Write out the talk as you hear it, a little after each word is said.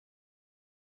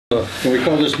Can we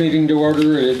call this meeting to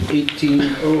order at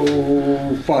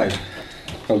 18:05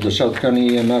 of the South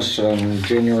County EMS on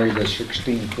January the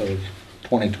 16th of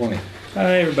 2020?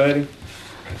 Hi, everybody.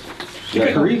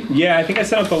 Zachary? Yeah, I think I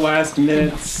sent out the last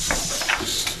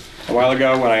minutes a while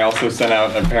ago when I also sent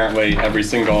out apparently every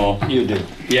single... You did.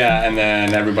 Yeah, and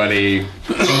then everybody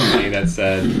that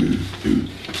said...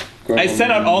 I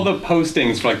sent out all the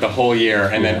postings for like the whole year,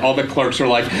 and then all the clerks were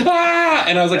like, "Ah!"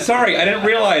 And I was like, "Sorry, I didn't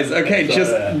realize." Okay,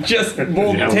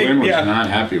 we'll not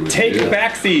happy with take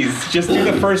backsies. Just do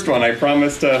the first one. I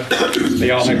promised to.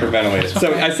 They all hyperventilated.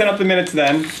 So I sent up the minutes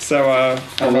then. So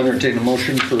I'll entertain a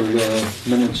motion for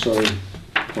minutes of,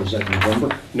 what was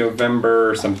that,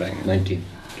 November something. 19th.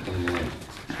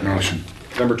 Motion.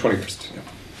 November 21st. Yeah.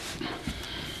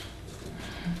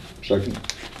 Second.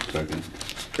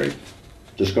 Great.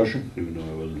 Discussion? Even though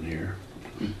I wasn't here.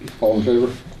 All in favor?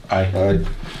 Aye.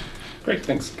 Great,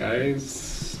 thanks,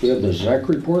 guys. We have the ZAC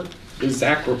report. The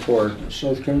ZAC report.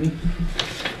 South County.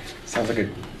 Sounds like a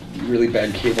really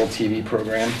bad cable TV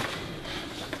program.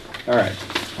 All right.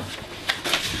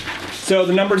 So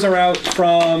the numbers are out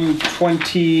from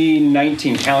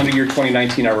 2019, calendar year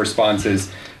 2019, our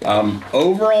responses.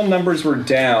 Overall numbers were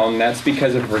down. That's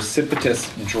because of a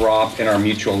precipitous drop in our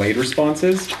mutual aid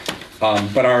responses.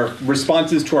 But our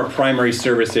responses to our primary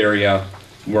service area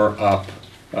were up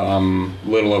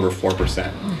little over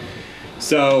 4%.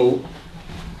 So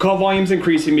call volume's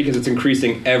increasing because it's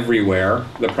increasing everywhere.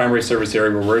 The primary service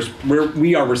area where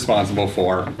we are responsible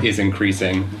for is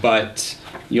increasing, but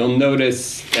you'll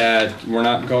notice that we're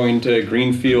not going to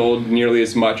Greenfield nearly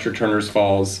as much or Turner's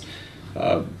Falls.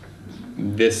 I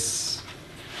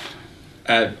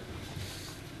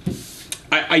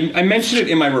mentioned it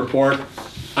in my report.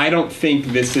 I don't think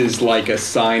this is like a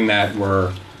sign that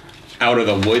we're out of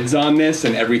the woods on this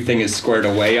and everything is squared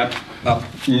away up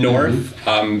north.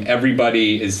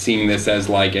 Everybody is seeing this as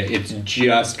like it's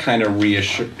just kind of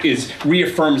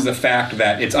reaffirms the fact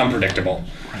that it's unpredictable,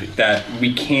 right? That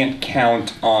we can't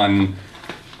count on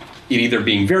it either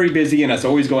being very busy and us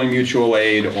always going mutual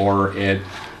aid or it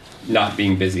not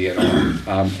being busy at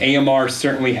all. AMR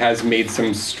certainly has made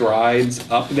some strides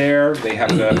up there. They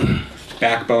have the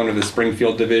backbone of the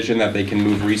Springfield division that they can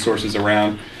move resources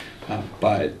around.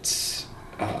 But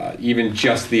even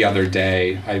just the other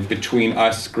day, between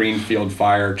us, Greenfield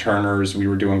Fire, Turner's, we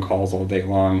were doing calls all day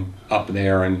long up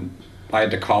there, and I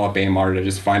had to call up AMR to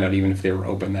just find out even if they were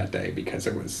open that day because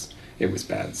it was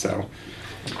bad. So,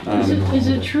 is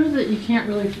it true that you can't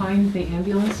really find the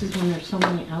ambulances when there's so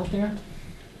many out there?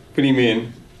 What do you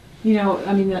mean? You know,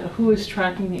 I mean, who is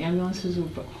tracking the ambulances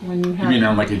when you have... You mean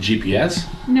on like a GPS?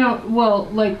 No, well,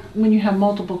 like when you have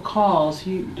multiple calls,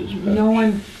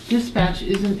 dispatch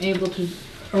isn't able to,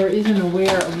 or isn't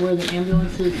aware of where the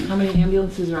ambulances, how many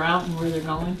ambulances are out and where they're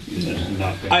going.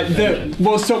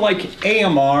 So like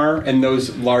AMR and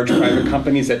those large private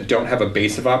companies that don't have a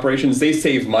base of operations, they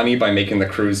save money by making the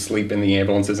crews sleep in the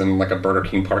ambulances in like a Burger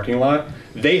King parking lot.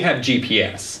 They have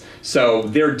GPS. So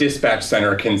their dispatch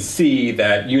center can see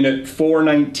that unit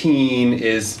 419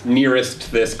 is nearest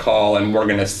to this call and we're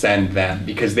gonna send them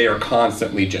because they are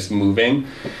constantly just moving.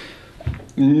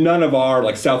 None of our,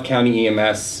 like South County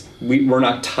EMS, we're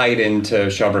not tied into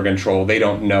shelter control. They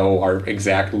don't know our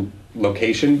exact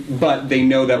location, but they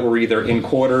know that we're either in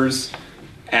quarters,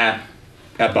 at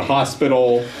the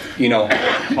hospital,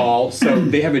 call. So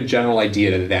they have a general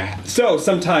idea to that. So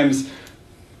sometimes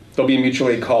there'll be a mutual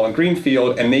aid call in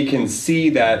Greenfield, and they can see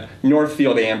that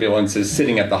Northfield ambulance is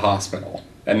sitting at the hospital,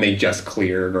 and they just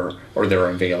cleared or they're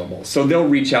available. So they'll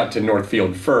reach out to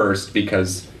Northfield first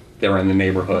because they're in the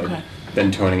neighborhood,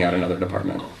 then toning out another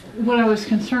department. What I was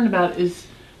concerned about is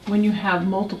when you have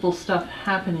multiple stuff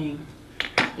happening,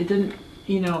 it didn't,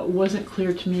 it wasn't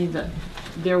clear to me that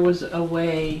there was a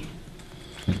way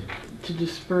to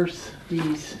disperse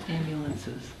these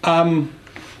ambulances.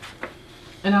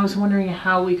 And I was wondering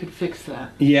how we could fix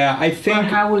that. Yeah, I think... Or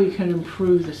how we could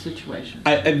improve the situation.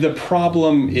 The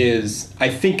problem is, I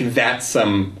think that's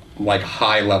some like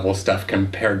high-level stuff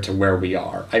compared to where we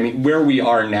are. I mean, where we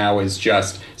are now is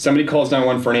just, somebody calls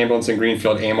 911 for an ambulance in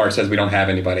Greenfield, AMR says we don't have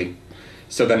anybody.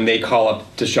 So then they call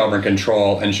up to Shelburne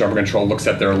Control, and Shelburne Control looks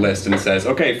at their list and says,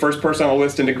 okay, first person on the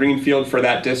list into Greenfield for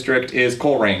that district is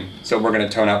Coleraine. So we're going to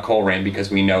tone out Coleraine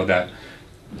because we know that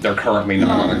they're currently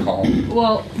not on the call.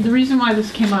 Well, the reason why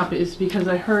this came up is because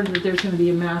I heard that there's going to be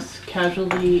a mass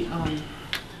casualty,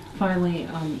 finally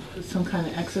some kind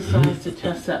of exercise to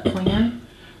test that plan.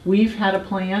 We've had a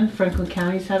plan, Franklin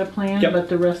County's had a plan, but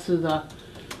the rest of the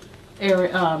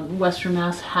area, Western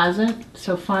Mass hasn't.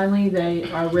 So finally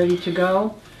they are ready to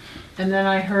go. And then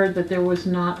I heard that there was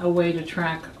not a way to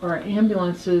track our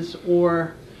ambulances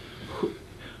or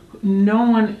no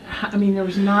one, I mean, there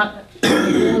was not an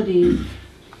ability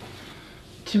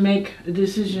to make a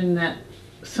decision that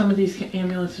some of these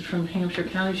ambulances from Hampshire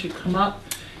County should come up.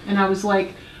 And I was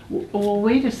like, well,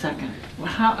 wait a second.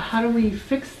 How do we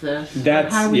fix this?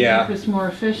 How do we make this more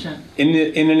efficient? In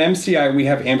an MCI, we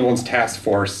have ambulance task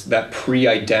force that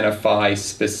pre-identify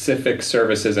specific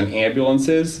services and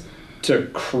ambulances to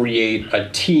create a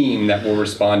team that will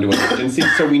respond to emergencies.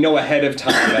 So we know ahead of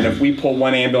time that if we pull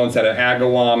one ambulance out of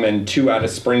Agawam and two out of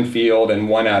Springfield and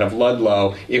one out of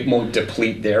Ludlow, it won't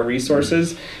deplete their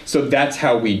resources. So that's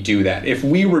how we do that. If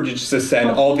we were just to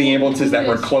send all the ambulances that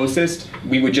were closest,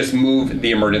 we would just move the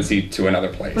emergency to another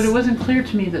place. But it wasn't clear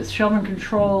to me that Shelburne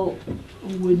Control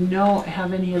would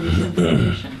have any of this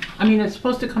information. I mean, it's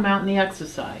supposed to come out in the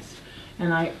exercise,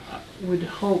 and I would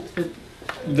hope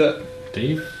that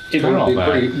Dave? It I would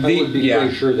would be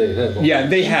pretty sure they have. all Yeah, that.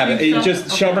 they have it. It so? just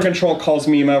Okay. Shelburne Control calls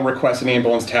MEMA, requests an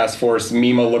ambulance task force.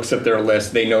 MEMA looks at their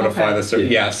list. They notify Okay. the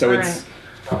service. Yeah, so All it's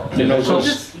You know,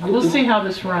 we'll see how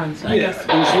this runs. I guess.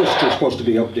 these lists are supposed to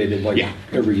be updated like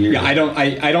every year. yeah.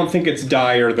 I don't think it's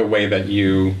dire the way that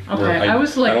you. Okay, I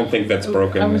was like, I don't think that's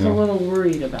broken. I was you a know. little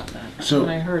worried about that So- when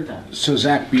I heard that. So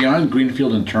Zach, beyond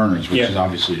Greenfield and Turner's, which Yeah. is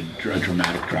obviously a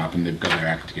dramatic drop, and they've got their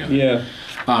act together. Yeah.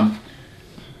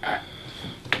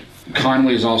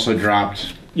 Conway's also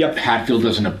dropped. Yep. Hatfield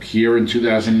doesn't appear in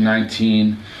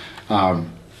 2019, and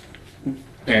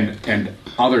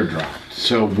other dropped.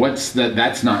 So what's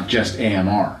that's not just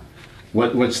AMR.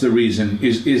 What's the reason?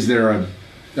 Is there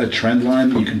a trend line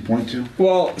that you can point to?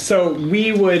 Well, so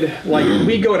we would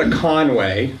we go to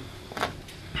Conway.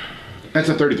 That's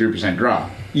a 33%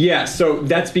 drop. Yeah, so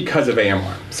that's because of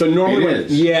AMR. So normally, It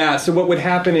is. yeah. So what would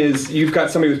happen is you've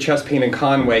got somebody with chest pain in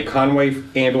Conway. Conway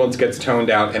ambulance gets toned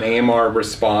out, and AMR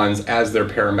responds as their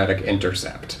paramedic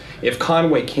intercept. If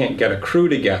Conway can't get a crew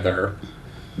together,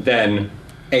 then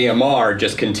AMR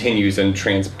just continues and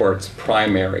transports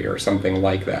primary or something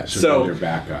like that. So they're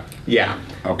backup. yeah.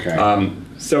 Okay.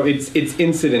 So it's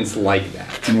incidents like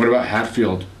that. And what about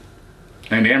Hatfield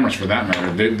and Amherst for that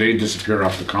matter? They disappear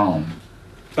off the column.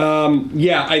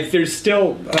 Yeah, there's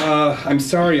still. I'm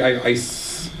sorry. I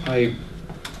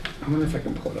wonder if I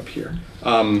can pull it up here.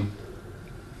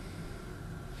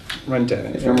 Run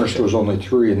dead. Amherst was only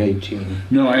 3 and 18.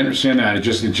 No, I understand that. It's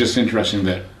just interesting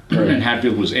that and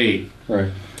Hatfield was 8, Right.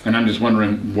 and I'm just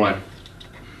wondering what.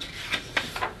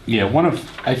 Yeah,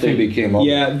 I They think, became all.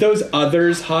 Yeah, those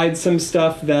others hide some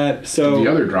stuff that. So The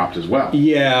other dropped as well.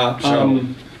 yeah. So-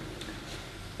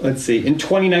 Let's see. In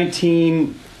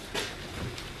 2019,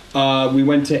 we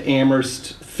went to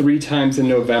Amherst 3 times in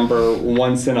November,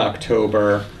 once in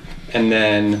October, and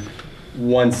then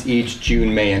once each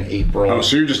June, May, and April. Oh,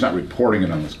 so you're just not reporting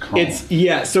it on this column. It's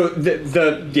so that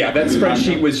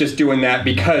spreadsheet was just doing that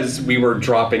because we were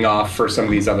dropping off for some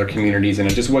of these other communities, and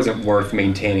it just wasn't worth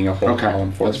maintaining a whole Okay,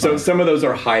 column for. that's So fine. some of those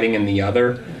are hiding in the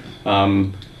other.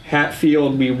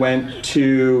 Hatfield, we went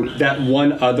to that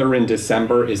one other in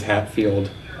December is Hatfield,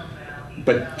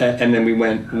 but and then we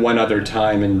went one other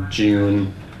time in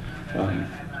June.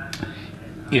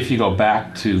 if you go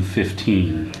back to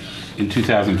 15, in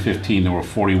 2015 there were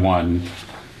 41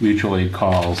 mutual aid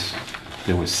calls.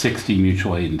 There was 60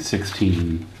 mutual aid in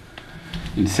 16.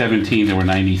 In 17 there were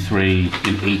 93.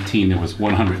 In 18 there was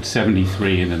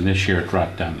 173, and then this year it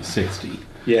dropped down to 60.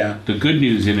 Yeah. The good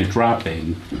news in it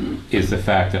dropping is the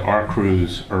fact that our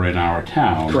crews are in our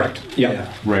town. Correct.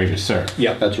 Yeah. Ready to serve.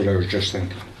 Yeah. That's what I was just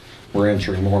thinking. We're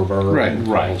answering more of our own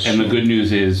Right. calls. And the good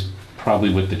news is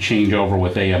probably with the changeover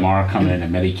with AMR coming in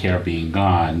and Medicare being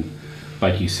gone,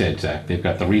 like you said, Zach, they've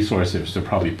got the resources. They're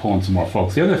probably pulling some more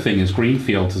folks. The other thing is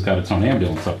Greenfield has got its own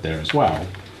ambulance up there as well.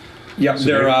 Yep,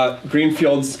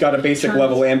 Greenfield's got a basic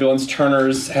level ambulance.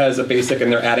 Turner's has a basic,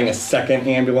 and they're adding a second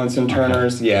ambulance in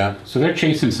Turner's. Yeah. So they're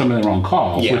chasing some of their own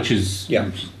calls, Yeah. which is Yeah.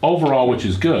 overall, which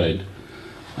is good.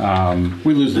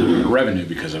 We lose a little bit of revenue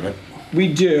because of it. We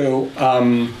do.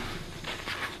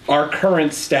 Our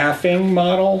current staffing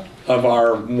model of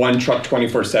our one truck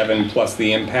 24/7 plus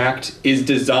the impact is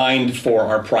designed for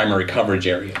our primary coverage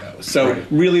area, though. So Right.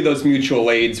 really, those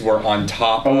mutual aids were on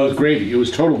top Oh, it was of. gravy. It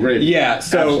was total gravy. Yeah,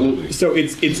 Absolutely. so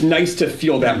it's nice to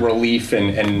feel that relief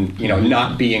and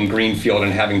not be in Greenfield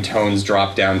and having tones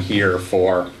drop down here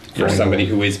for somebody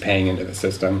who is paying into the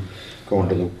system. Going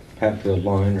to the Hatfield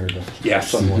line or the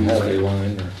Yes. Sunland Hadley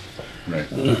line. Or, Right.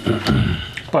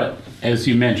 But as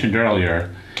you mentioned earlier,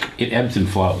 it ebbs and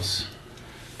flows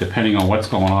depending on what's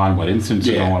going on, what incidents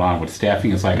are Yeah. going on, what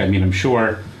staffing is like. I mean,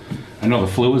 I know the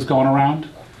flu is going around.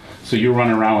 So you're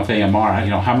running around with AMR.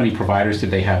 How many providers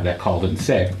did they have that called in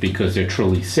sick because they're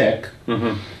truly sick,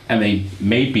 and they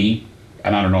may be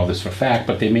and I don't know this for a fact,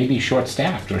 but they may be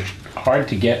short-staffed or hard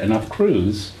to get enough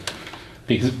crews,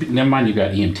 because, never mind, you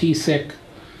got EMT sick,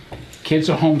 kids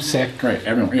are homesick, Right,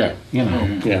 everyone, yeah. you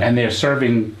know, Yeah. and they're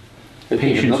serving I think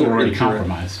patients who are another already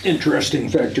compromised. Interesting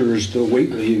factor is the wait.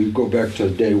 You go back to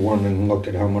day one and look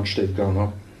at how much they've gone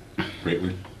up.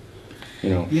 Greatly. You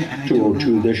know, Yeah, and I don't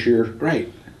 202 know. this year.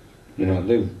 Right. You know,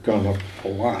 they've gone up a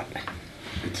lot.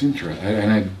 It's interesting,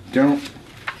 and I don't.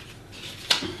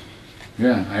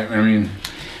 Yeah, I mean,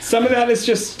 Some of that is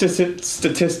just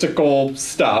statistical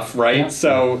stuff, right? Yeah.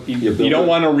 So you build don't it.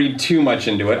 want to read too much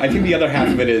into it. I think the other half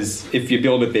of it is if you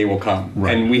build it, they will come.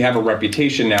 Right. And we have a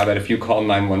reputation now that if you call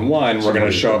 911, we're going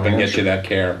to show up and get answer. you that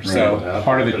care. So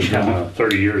Part of the Because, challenge-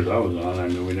 30 years I was on, I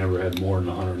mean, we never had more than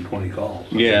 120 calls.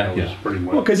 I mean, Yeah. that was Yeah. pretty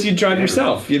much. well, because you'd drive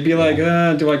yourself. You'd be like,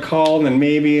 do I call and then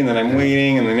maybe, and then I'm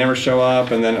waiting and they never show up,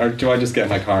 and then or do I just get in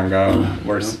my car and go?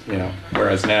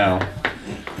 Whereas now,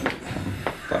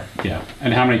 but, Yeah,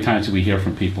 and how many times did we hear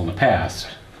from people in the past?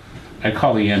 I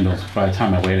call the ambulance, by the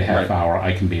time I wait a half Right. hour,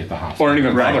 I can be at the hospital. or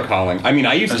even bother Right. calling. I mean,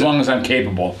 I used as to. long as I'm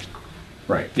capable.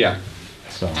 Right. Yeah,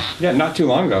 So, yeah, not too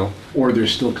long ago. Or they're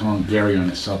still calling Gary on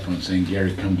his cell phone saying,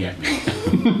 Gary, come get me.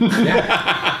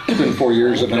 It's been 4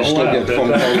 years and I still get phone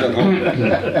calls at home.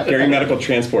 Gary Medical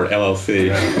Transport LLC.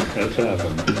 That's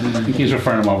happened. I think he's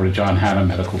referring him over to John Haddam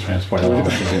Medical Transport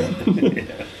LLC.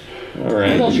 All What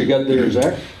right. else you got there,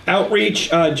 Zach? Outreach,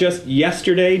 just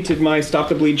yesterday did my Stop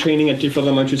the Bleed training at Deerfield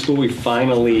Elementary School. We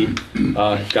finally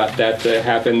got that to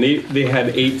happen. They had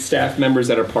 8 staff members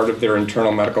that are part of their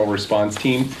internal medical response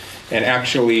team, and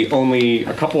actually only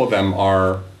a couple of them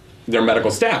are their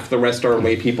medical staff. The rest are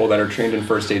lay people that are trained in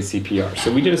first aid CPR.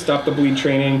 So we did a Stop the Bleed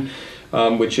training,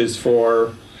 which is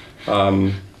for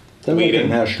That's like a bleeding.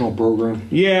 national program.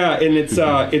 Yeah, and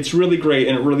it's really great,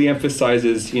 and it really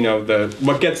emphasizes, the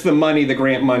what gets the money, the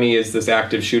grant money, is this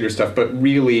active shooter stuff. But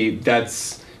really,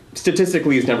 that's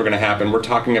statistically is never going to happen. We're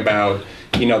talking about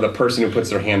the person who puts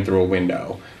their hand through a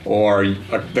window or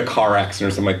the car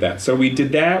accident or something like that. So we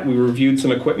did that. We reviewed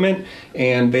some equipment,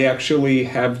 and they actually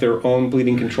have their own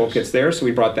bleeding control kits there. So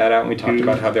we brought that out and we talked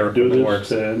about how their Do equipment this works.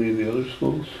 to any of the other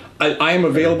schools? I am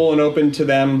available and open to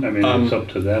them. I mean, it's up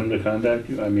to them to contact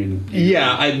you? I mean.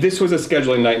 Yeah, this was a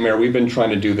scheduling nightmare. We've been trying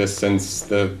to do this since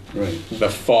the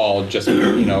fall, just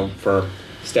for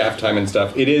staff time and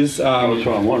stuff. It is. That's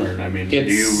what I'm wondering. I mean, do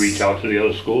It's- you reach out to the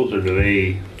other schools, or do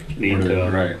they need to?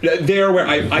 Right. They're where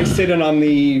I sit in on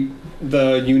the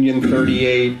Union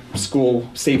 38 school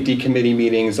safety committee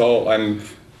meetings. I'm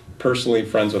personally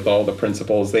friends with all the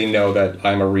principals. They know that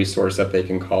I'm a resource that they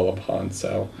can call upon.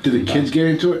 So Do the kids get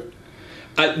into it?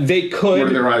 they Or do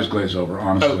could. their eyes glaze over,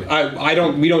 honestly? I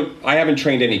don't. We don't. I haven't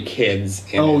trained any kids.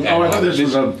 In it at I all. thought this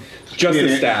was a... Just the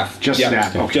Yeah, staff. Just Yeah,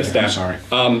 staff, okay. Just staff. I'm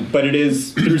sorry. But it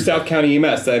is through South County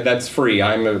EMS. That's free.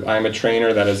 I'm a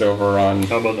trainer that is over on.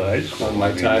 How about the high school? On my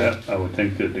I mean, time. I would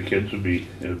think that the kids it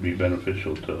would be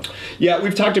beneficial to. Yeah,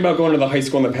 we've talked about going to the high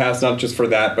school in the past, not just for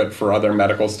that, but for other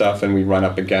medical stuff, and we run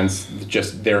up against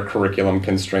just their curriculum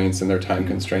constraints and their time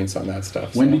constraints on that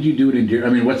stuff. When so. did you do it in Deer? I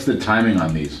mean, what's the timing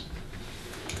on these?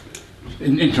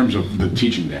 In terms of the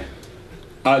teaching day?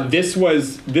 This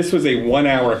was a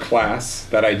 1-hour class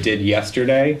that I did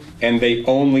yesterday, and they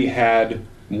only had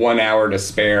 1 hour to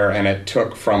spare, and it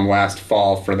took from last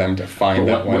fall for them to find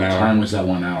that What 1 hour. time was that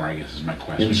 1 hour, I guess is my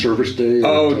question. In service day? or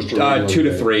Oh, just a regular 2 to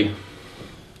day? 3.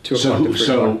 2 o'clock to 3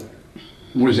 So o'clock.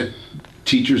 was it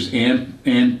teachers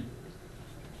and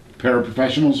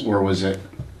paraprofessionals, or was it?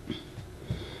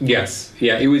 Yes,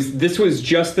 yeah. This was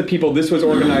just the people. This was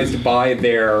organized by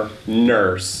their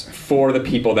nurse for the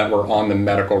people that were on the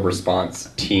medical response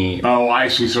team. Oh, I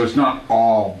see. So it's not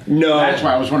all. No. That's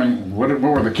why I was wondering what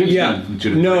were the kids Yeah, doing?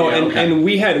 To no, yeah, and, okay. and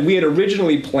we had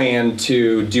originally planned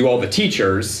to do all the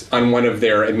teachers on one of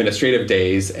their administrative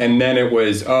days, and then it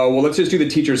was, let's just do the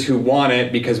teachers who want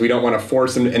it because we don't want to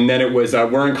force them, and then it was,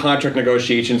 we're in contract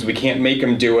negotiations, we can't make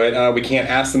them do it, we can't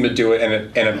ask them to do it, and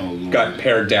it got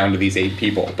pared down to these 8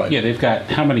 people. But yeah, they've got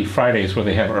how many Fridays where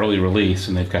they have early release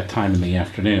and they've got time in the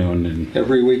afternoon, and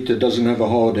Every week that doesn't have a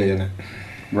holiday in it.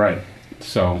 Right.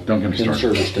 so, Don't get me In started.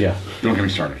 service day. yeah, Don't get me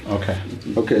started. okay.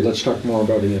 Okay, let's talk more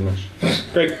about EMS.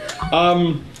 great.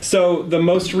 So the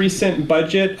most recent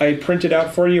budget I printed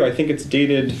out for you, I think it's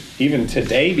dated even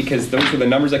today because those were the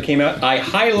numbers that came out. I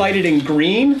highlighted in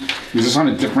green. Is this on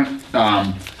a different? Do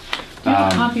you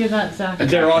have a copy of that,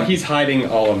 Zach? He's hiding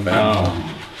all of them.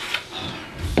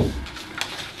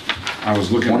 I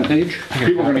was looking. One at, page?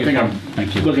 People are going to think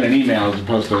Thank you. I'm looking at emails as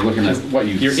opposed to looking at what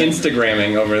you. You're sent.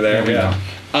 Instagramming over there, There we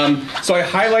yeah. So I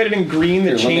highlighted in green the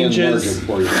Here, let me enlarge changes. it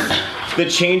for you. the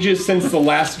changes since the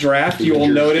last draft, you will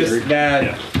notice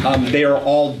that they are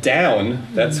all down.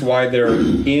 That's why they're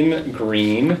in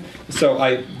green.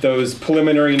 So those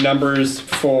preliminary numbers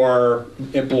for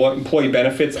employee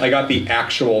benefits, I got the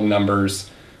actual numbers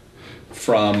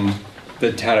from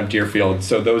the town of Deerfield.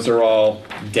 So those are all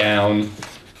down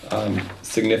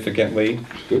significantly.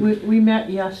 We met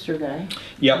yesterday.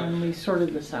 Yep. And we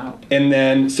sorted this out. And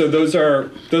then, so those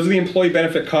are the employee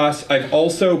benefit costs. I've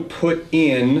also put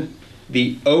in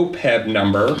the OPEB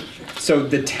number. So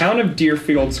the town of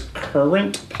Deerfield's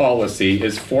current policy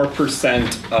is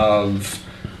 4% of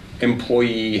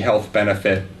employee health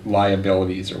benefit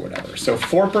liabilities or whatever. So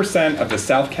 4% of the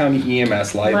South County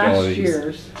EMS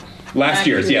liabilities. Last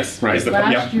year's, yes. Right.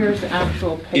 Last year's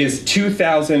actual pay. Is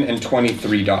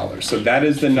 $2,023. So that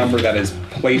is the number that is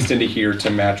placed into here to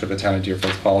match what the town of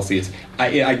Deerfield's policy is.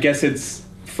 I guess it's,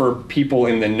 for people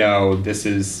in the know, this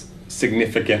is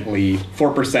significantly,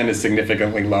 4% is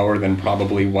significantly lower than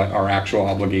probably what our actual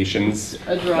obligations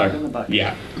A drop in the bucket.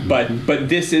 Yeah, but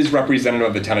this is representative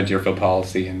of the town of Deerfield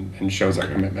policy and shows our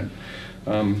commitment.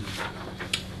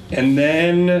 And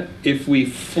then if we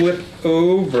flip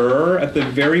over at the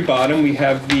very bottom, we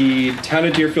have the town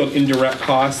of Deerfield indirect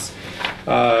costs.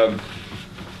 Where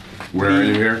are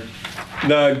you here?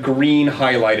 The green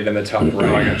highlighted in the top Oh, I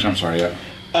right. got you. I'm sorry. Yeah.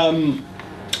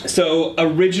 So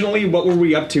originally, what were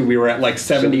we up to? We were at like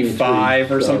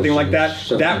 75 or something like that.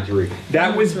 73.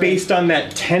 That was based on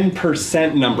that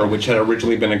 10% number, which had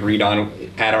originally been agreed on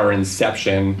at our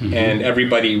inception, and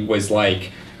everybody was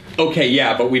like, okay,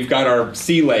 yeah, but we've got our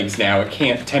sea legs now. It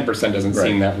can't, 10% doesn't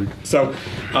seem that. So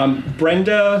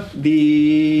Brenda,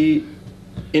 the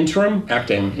interim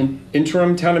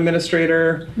town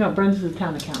administrator. No, Brenda's the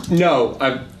town accountant. No,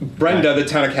 Brenda, the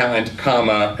town accountant,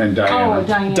 comma, And Diana. Oh,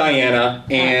 Diana. Diana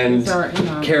and It's our- in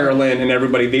our- Carolyn and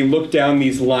everybody, they looked down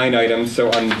these line items.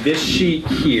 So on this sheet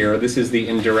here, this is the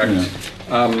indirect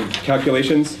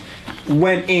calculations.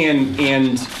 Went in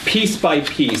and piece by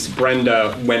piece,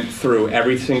 Brenda went through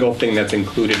every single thing that's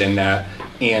included in that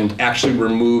and actually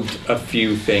removed a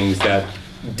few things that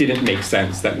didn't make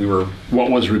sense that we were. What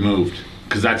was removed?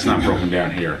 Because that's not broken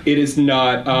down here. It is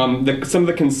not some of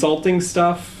the consulting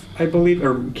stuff, I believe,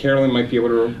 or Carolyn might be able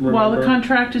to remember. Well, the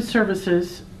contracted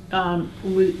services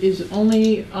is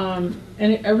only, and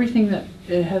everything that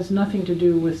it has nothing to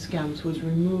do with SCEMS was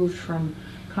removed from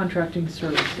contracting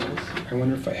services. I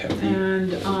wonder if I have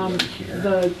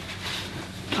the.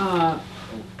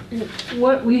 And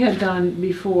what we had done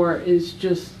before is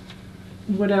just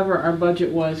whatever our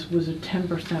budget was a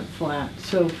 10% flat.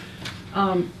 So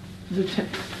the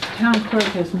town clerk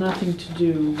has nothing to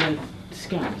do with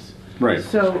SCEMS. Right.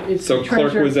 So it's So the clerk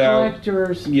treasurer was out.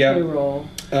 collector's Yep. payroll.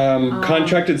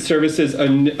 Contracted services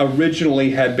originally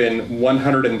had been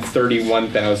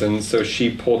 131,000, so she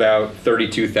pulled out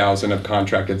 32,000 of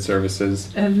contracted services.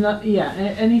 And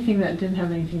anything that didn't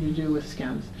have anything to do with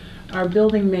SCEMS. Our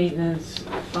building maintenance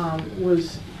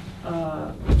was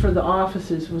for the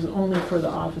offices, was only for the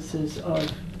offices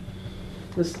of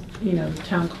this,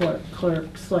 town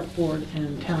clerk, select board,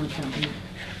 and town accountant.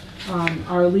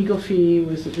 Our legal fee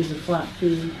is a flat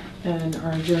fee, and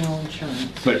our general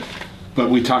insurance. But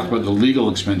we talked about the legal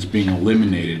expense being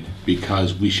eliminated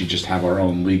because we should just have our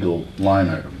own legal line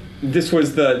item. This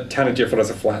was the town of Deerfield as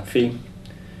a flat fee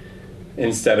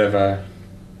instead of a.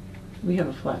 We have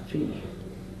a flat fee,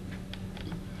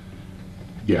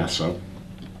 Yeah, so.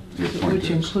 Your point which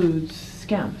is. includes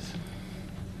SCEMS.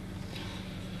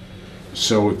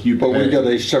 So if you. But we got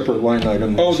a separate line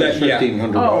item Oh, that says that- yeah.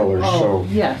 $1,500, so.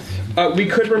 Yes. We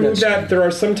could remove That's- that. There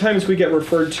are sometimes we get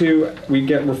referred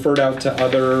out to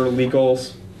other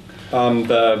legals.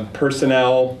 The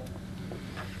personnel.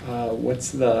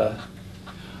 What's the?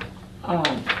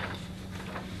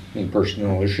 Any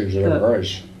personnel issues that The-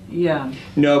 arise. Yeah.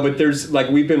 No, but there's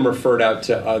we've been referred out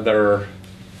to other.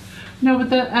 No,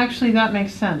 but that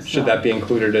makes sense. Should though. that be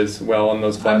included as well on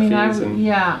those flat I mean, fees?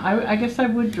 I guess I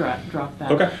would drop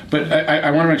that. Okay. But I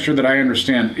want to make sure that I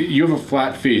understand. You have a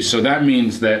flat fee, so that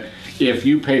means that if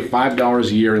you pay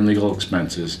 $5 a year in legal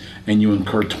expenses and you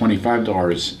incur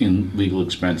 $25 in legal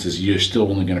expenses, you're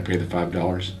still only going to pay the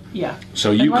 $5. Yeah.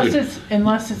 So you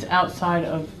unless it's outside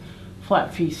of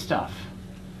flat fee stuff.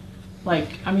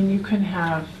 You can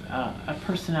have a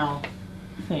personnel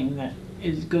thing that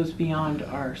goes beyond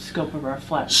our scope of our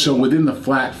flat fee. So within the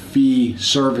flat fee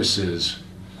services,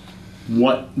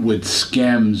 what would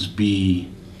SCEMS be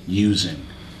using?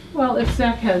 Well, if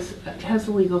Zach has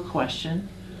a legal question.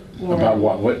 Or, About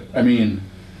what? What? I mean,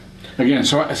 again,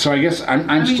 so I guess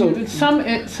I'm still.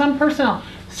 Some personnel.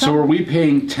 So are we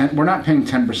paying 10? We're not paying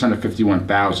 10% of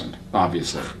 51,000,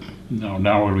 obviously. No,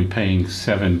 now we're paying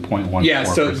 7.14%. Yeah,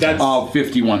 so that's- Oh,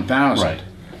 51,000. Right.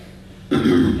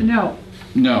 No.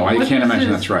 No, I What can't this imagine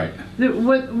is- that's right.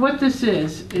 What this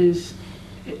is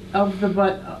of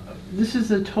the, this is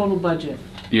the total budget.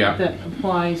 Yeah. That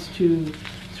applies to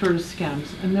sort of SCEMS,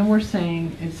 and then we're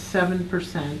saying it's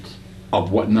 7%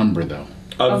 Of what number, though?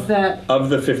 of that, Of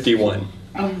the 51.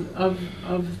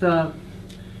 of the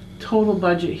total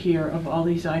budget here of all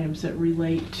these items that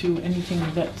relate to anything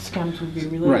that SCEMS would be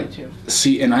related to.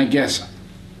 See, and I guess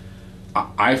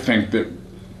I think that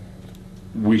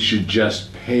we should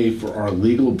just pay for our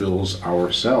legal bills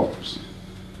ourselves.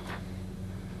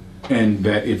 And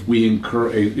that if we incur,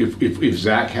 if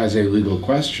Zach has a legal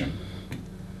question,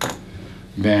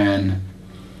 then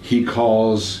he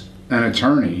calls an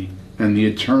attorney and the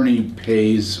attorney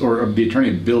pays, or the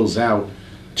attorney bills out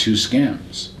to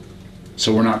SCEMS.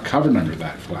 So we're not covered under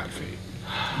that flat fee.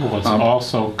 Well, it's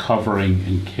also covering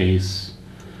in case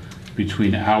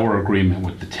between our agreement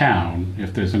with the town,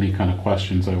 if there's any kind of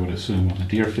questions, I would assume on the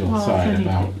Deerfield Well, if side anything.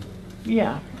 about.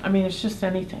 Yeah, I mean, it's just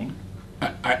anything.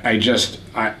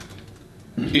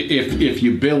 If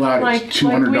you bill out, it's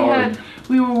 $200.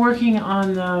 We were working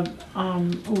on the,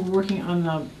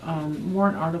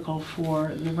 warrant article for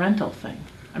the rental thing.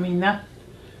 I mean,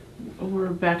 we're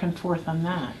back and forth on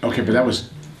that. Okay, but that was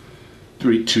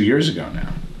 2 years ago now.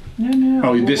 No.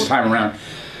 Oh, this time around.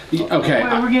 Okay.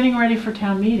 We're getting ready for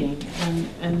town meeting,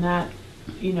 and that,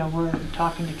 we're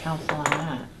talking to council on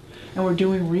that. And we're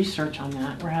doing research on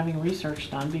that. We're having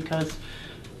research done because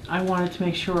I wanted to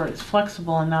make sure it's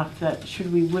flexible enough that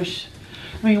should we wish,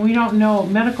 we don't know,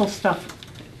 medical stuff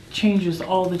changes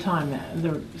all the time.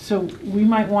 So we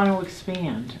might want to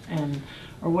expand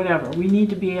or whatever. We need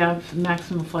to have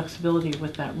maximum flexibility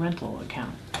with that rental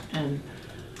account. And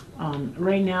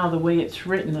right now, the way it's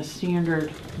written, the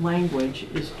standard language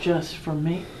is just for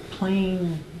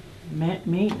plain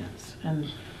maintenance. And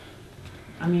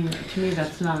to me,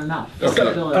 that's not enough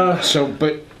flexibility. So,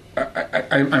 but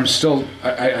I'm still,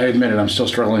 I admit it, I'm still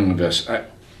struggling with this. All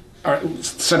right,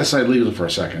 set aside legal for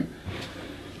a second.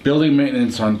 Building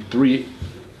maintenance on 3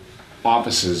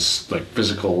 offices, like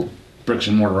physical bricks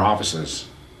and mortar offices,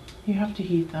 You have to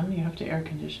heat them, you have to air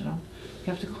condition them,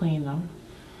 you have to clean them.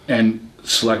 and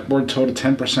select board total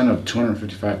 10% of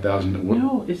 255,000.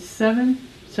 No, it's 7%.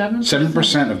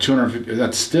 7% of 250.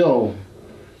 That's still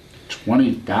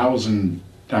 20,000.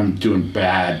 I'm doing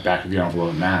bad back of the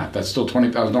envelope math. That's still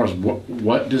 $20,000.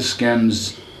 What does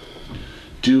SCEMS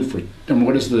do for? And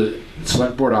what does the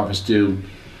select board office do?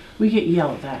 We get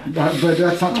yelled at. But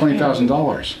that's not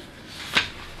 $20,000.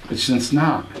 It's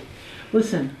not.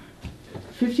 Listen,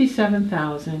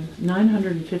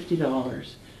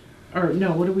 $57,950. Or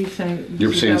no, what are we saying?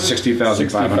 You're saying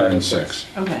 60,506.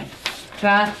 Okay,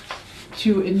 that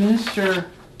to administer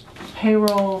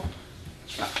payroll,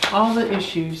 all the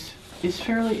issues is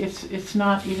fairly. It's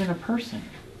not even a person.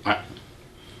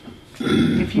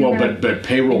 If you're Well, but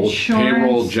payroll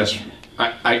insurance- just.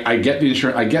 I get the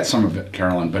insurance. I get some of it,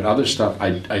 Carolyn, but other stuff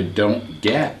I don't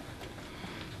get.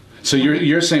 So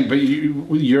you're saying, but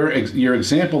your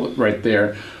example right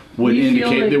there would We feel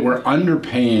indicate like- that we're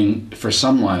underpaying for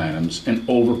some line items and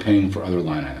overpaying for other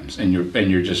line items, and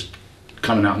you're just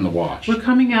coming out in the wash. We're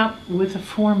coming up with a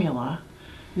formula.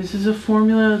 This is a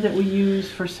formula that we use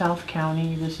for South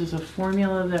County. This is a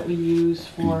formula that we use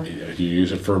for. You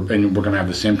use it for, and we're going to have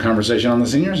the same conversation on the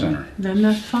senior center. Then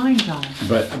that's fine, John.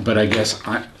 But I guess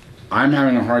I'm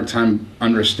having a hard time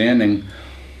understanding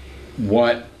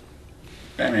what.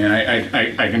 I mean,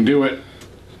 I can do it.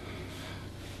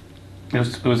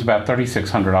 It was about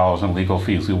 $3,600 in legal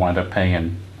fees we wound up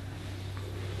paying.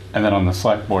 And then on the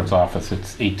select board's office,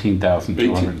 it's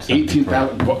 $18,273.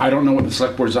 18,000. Well, I don't know what the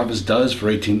select board's office does for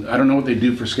 18. I don't know what they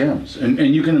do for SCEMS. And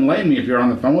you can enlighten me if you're on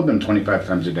the phone with them 25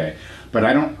 times a day. But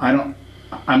I don't.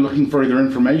 I'm looking for either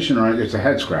information or it's a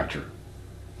head scratcher.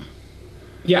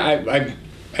 Yeah,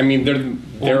 I mean,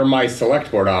 they're my select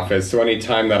board office, so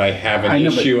anytime that I have an I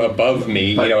know, but- issue above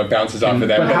me, it bounces off of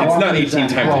that. but But how it's not often is 18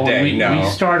 that? times Well, a day, when we no.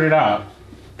 started up,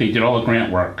 they did all the grant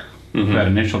work, that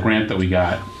initial grant that we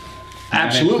got.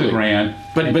 Managed Absolutely. the grant.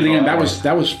 But and did again, all that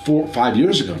the was 5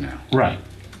 years ago now. work. Right.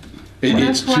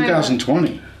 It's That's why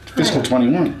 2020, fiscal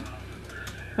 21.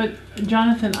 But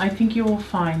Jonathan, I think you will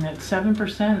find that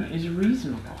 7% is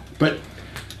reasonable. But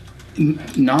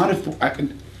not if I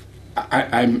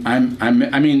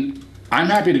mean, I'm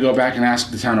happy to go back and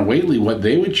ask the town of Whately what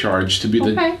they would charge to be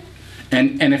the, Okay,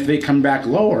 and if they come back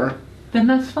lower, then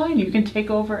that's fine. You can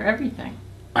take over everything.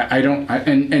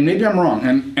 and maybe I'm wrong,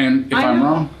 and if I I'm know,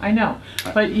 wrong, I know.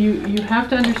 But you have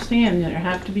to understand that you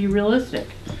have to be realistic.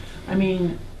 I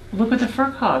mean, look at the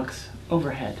FERCog's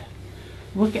overhead.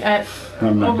 Look at.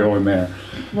 I'm not going there.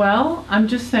 Well, I'm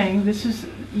just saying,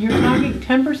 you're talking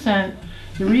 10%.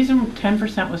 The reason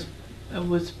 10%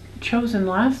 was chosen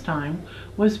last time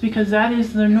was because that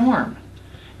is the norm.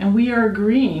 And we are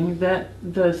agreeing that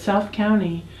the South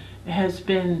County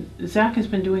Zach has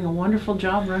been doing a wonderful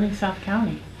job running South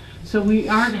County. So we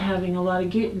aren't having a lot of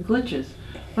glitches.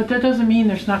 But that doesn't mean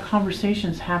there's not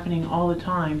conversations happening all the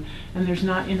time and there's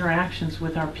not interactions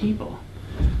with our people.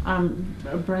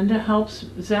 Brenda helps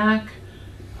Zach.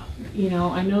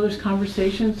 I know there's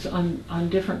conversations on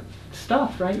different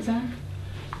stuff, right, Zach?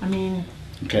 I mean,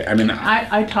 Okay, I mean,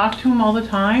 I talk to him all the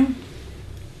time.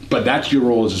 but that's your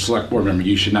role as a select board member.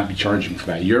 You should not be charging for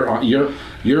that. You're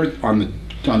on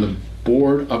the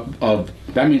board of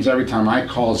that means every time I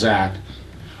call Zach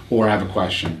or have a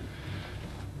question.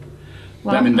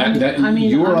 Well, I mean,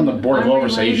 you are on the board of I'm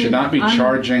oversight. You should not be related-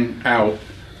 charging out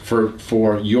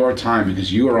for your time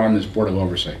because you are on this board of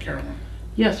oversight, Carolyn.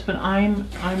 Yes, but I'm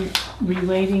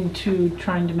relating to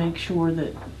trying to make sure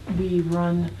that we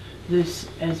run this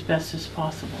as best as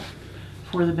possible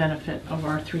for the benefit of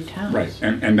our three towns. Right,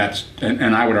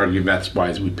 and I would argue that's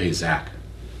why we pay Zach.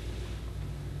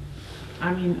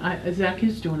 I mean, Zach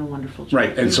is doing a wonderful job. Right,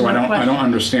 and There's so I no don't question.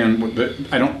 understand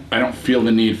I don't feel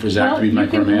the need for Zach to be Well,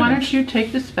 micromanaged. why don't you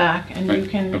take this back and you Right,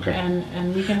 can, okay.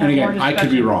 and we can have And more again, discussion. I could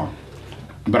be wrong,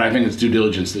 but I think it's due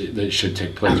diligence that should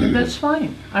take place. That's because-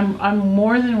 fine. I'm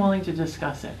more than willing to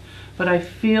discuss it. But I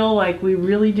feel like we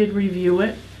really did review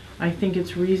it. I think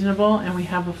it's reasonable and we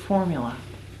have a formula.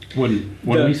 When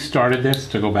we started this,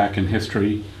 to go back in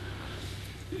history,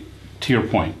 to your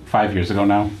point, 5 years ago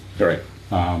now, All right.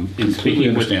 in speaking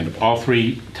with understandable. all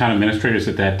three town administrators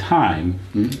at that time,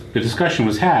 the discussion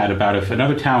was had about if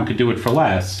another town could do it for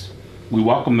less, we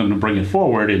welcome them to bring it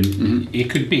forward, and it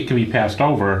could be passed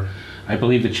over. I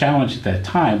believe the challenge at that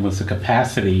time was the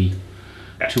capacity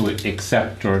to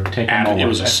accept or take on more And it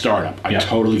was a work. startup. I Yeah.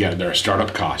 totally get it. There are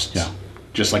startup costs. Yeah.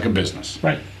 Just like a business.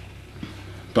 Right.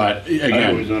 But I again,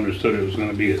 always understood it was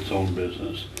gonna be its own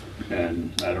business,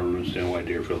 and I don't understand why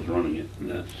Deerfield's running it.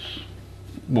 That's,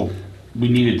 Well, we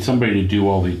needed somebody to do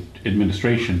all the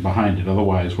administration behind it.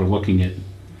 Otherwise, we're looking at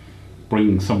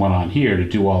bringing someone on here to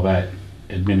do all that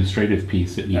administrative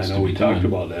piece that I needs know to we be done. talked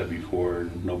about that before,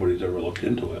 and nobody's ever looked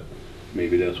into it.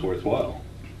 Maybe that's worthwhile.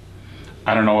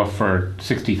 I don't know if for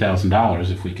 $60,000,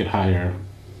 if we could hire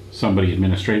somebody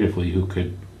administratively who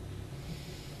could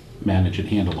manage and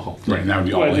handle the whole thing. right, and that would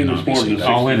be Well, I all think in, it's more obviously.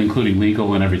 than All in, including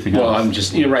legal and everything Well,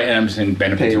 else. you're right, and I'm saying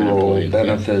benefits of an Payroll, employee.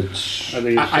 benefits. I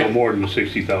think it's I- still more than the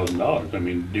 $60,000. I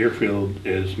mean, Deerfield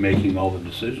is making all the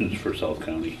decisions for South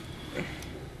County,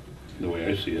 the way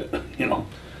I see it, you know.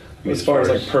 As far as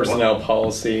like personnel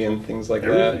policy and things like that.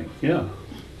 Everything, yeah.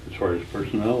 As far as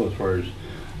personnel, as far as,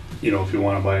 if you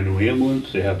wanna buy a new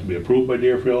ambulance, they have to be approved by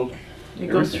Deerfield. It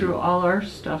goes Everything. through all our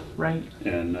stuff, right?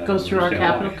 And I Goes through our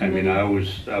understand capital why. I mean,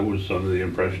 committee. I was under the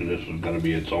impression this was gonna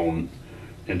be its own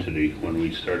entity when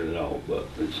we started out, but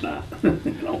it's not,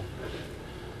 you know.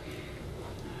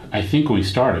 I think when we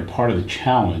started, part of the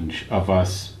challenge of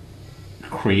us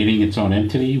creating its own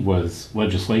entity was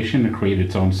legislation to create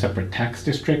its own separate tax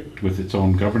district with its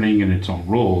own governing and its own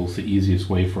rules. The easiest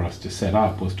way for us to set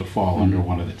up was to fall under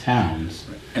one of the towns.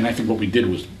 And I think what we did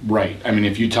was right. I mean,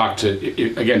 if you talk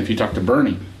to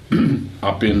Bernie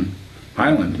up in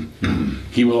Highland,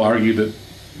 he will argue that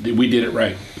we did it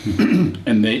right,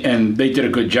 and they did a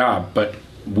good job, but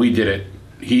we did it.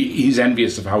 He's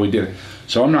envious of how we did it.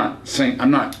 So I'm not saying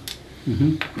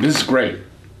This is great,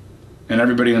 and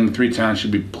everybody in the three towns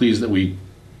should be pleased that we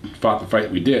fought the fight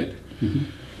we did.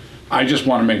 I just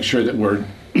want to make sure that we're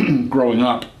growing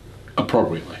up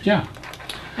appropriately. Yeah.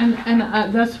 And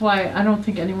that's why I don't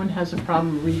think anyone has a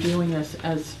problem reviewing this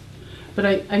but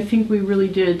I think we really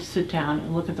did sit down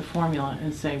and look at the formula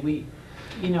and say the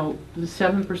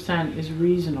 7% is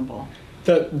reasonable.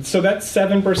 So that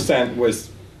 7% was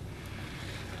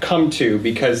come to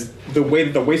because the way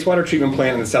that the wastewater treatment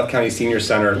plant and the South County Senior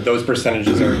Center, those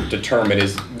percentages are determined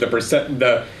is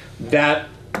that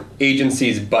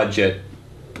agency's budget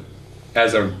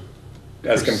as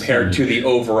compared to the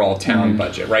overall town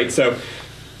budget, right? So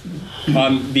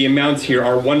the amounts here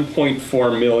are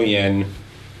 1.4 million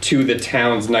to the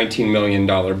town's $19 million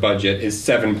budget is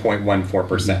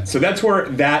 7.14%. So that's where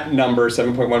that number,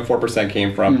 7.14%,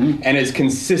 came from, and is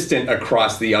consistent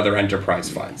across the other enterprise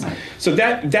funds. So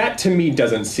that to me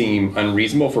doesn't seem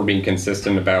unreasonable for being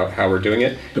consistent about how we're doing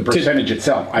it. The percentage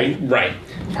itself, Right,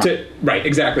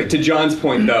 exactly. To John's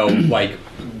point, though, like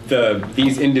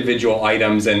these individual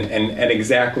items and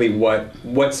exactly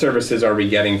what services are we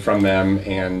getting from them,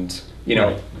 and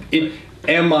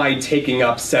am I taking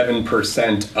up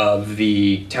 7% of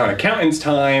the town accountant's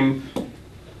time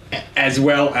as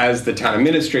well as the town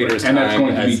administrator's And time? that's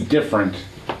going to be different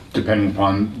depending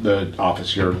upon the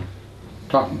office you're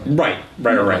talking about.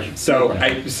 Right. So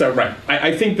I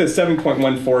think the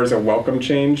 7.14 is a welcome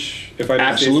change, if I may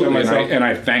say so Absolutely, myself. and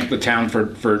I thank the town for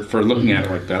looking at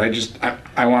it like that.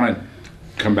 I want to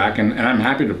come back, and I'm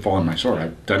happy to fall on my sword.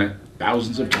 I've done it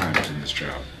thousands of times in this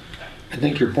job. I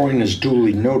think your point is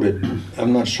duly noted.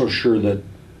 I'm not so sure that,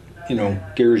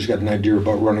 Gary's got an idea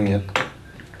about running it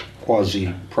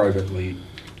quasi-privately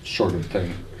sort of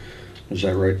thing. Is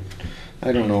that right?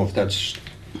 I don't know if that's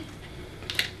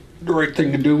the right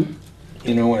thing to do.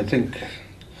 I think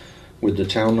with the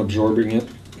town absorbing it,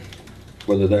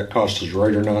 whether that cost is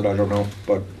right or not, I don't know.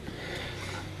 But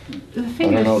The I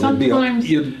thing don't know. is, sometimes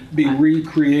You'd be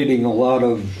recreating a lot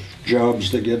of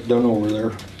jobs that get done over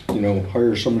there.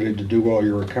 Hire somebody to do all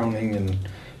your accounting and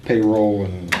payroll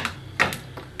and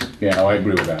Yeah, no, I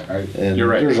agree with that. and You're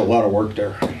right. there's a lot of work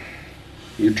there.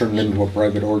 You turn it into a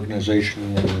private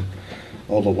organization and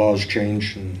all the laws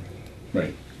change, and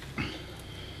Right.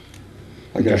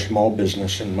 I got a small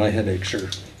business and my headaches are,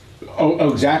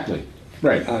 Oh, exactly.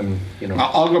 Right.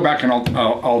 I'll go back and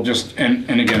I'll just and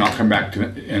again I'll come back to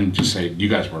it and just say you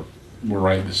guys were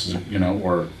right. This is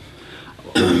or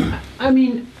I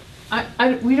mean,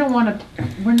 we don't want to,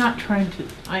 we're not trying to,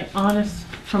 honest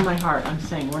from my heart, I'm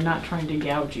saying, we're not trying to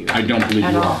gouge you. I don't believe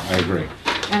At you all. are. I agree.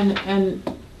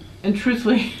 And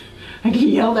truthfully, I get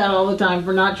yelled at all the time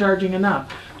for not charging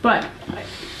enough. But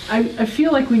I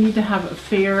feel like we need to have a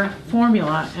fair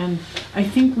formula, and I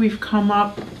think we've come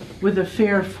up with a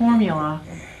fair formula,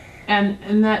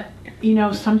 and that,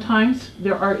 sometimes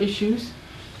there are issues,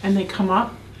 and they come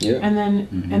up, Yeah. and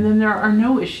then there are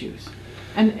no issues.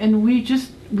 And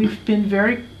we've been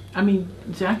very,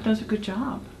 Zach does a good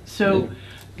job. So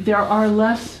there are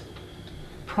less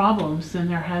problems than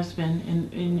there has been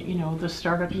in the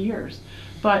startup years.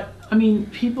 But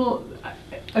people,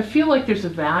 I feel like there's a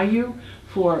value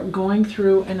for going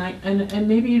through, and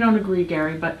maybe you don't agree,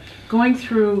 Gary, but going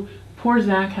through, poor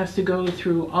Zach has to go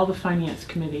through all the finance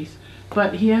committees,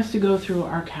 but he has to go through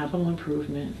our capital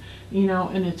improvement,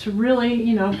 and it's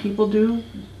really, people do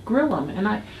grill him. And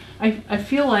I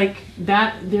feel like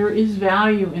that there is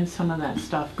value in some of that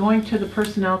stuff. Going to the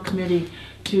personnel committee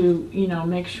to,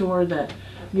 make sure that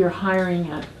you're hiring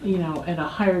at, at a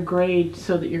higher grade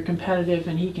so that you're competitive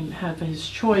and he can have his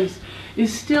choice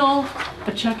is still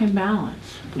a check and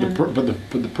balance. But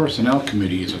the personnel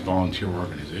committee is a volunteer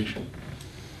organization.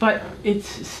 But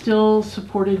it's still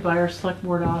supported by our select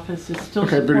board office. It's still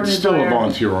Okay, but it's supported still by a our-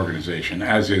 volunteer organization,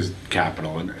 as is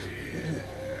capital. And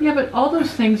Yeah, but all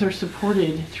those things are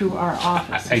supported through our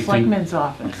office, I the think- selectmen's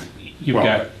office.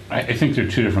 I think there are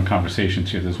two different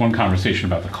conversations here. There's one conversation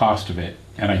about the cost of it,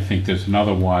 and I think there's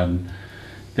another one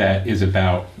that is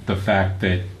about the fact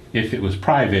that if it was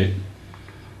private,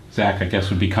 Zach, I guess,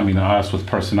 would be coming to us with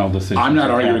personnel decisions. I'm not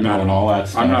arguing that and at all all. that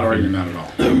stuff. I'm not arguing that at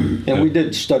all. and we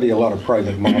did study a lot of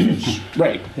private models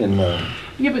Right. in the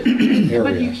Yeah, but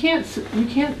area. you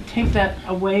can't take that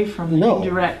away from the No.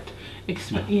 indirect,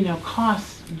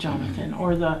 costs, Jonathan,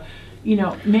 or the,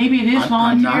 maybe it is I'm not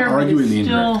volunteer, but arguing it's the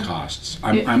still. indirect costs.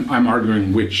 I'm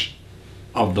arguing which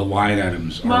of the line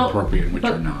items are Well, appropriate and which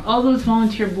but are not. all those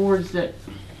volunteer boards that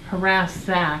harass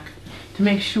Zach to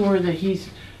make sure that he's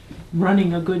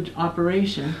running a good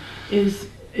operation is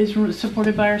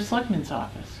supported by our selectmen's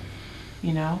office,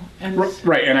 and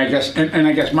Right, and I guess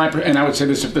I would say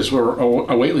this if this were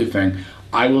a Whately thing,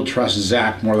 I will trust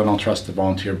Zach more than I'll trust the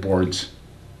volunteer boards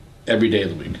every day of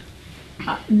the week.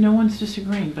 no one's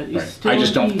disagreeing, but it's Right. still. I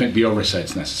just don't think the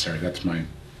oversight's necessary. That's my.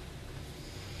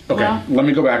 Okay, Well- let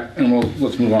me go back and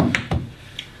let's move on.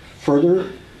 further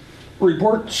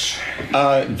reports.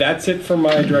 That's it for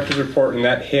my director's report, and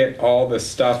that hit all the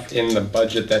stuff in the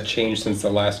budget that changed since the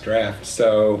last draft.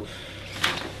 So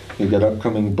You got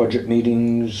upcoming budget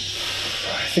meetings.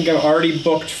 I think I'm already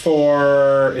booked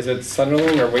for, is it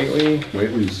Sunderland or Whately?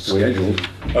 Whately's scheduled.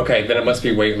 Okay, then it must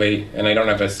be Whately, and I don't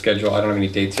have a schedule. I don't have any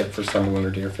dates yet for Sunderland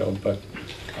or Deerfield, but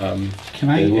Can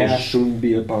They I will ask? soon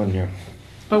be upon you.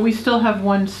 But we still have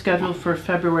one scheduled for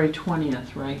February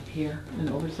 20th, right, here in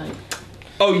Oversight.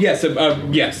 oh yes,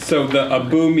 yes. So the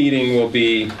Abu meeting will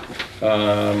be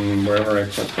wherever I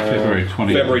put February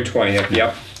 20th. February 20th.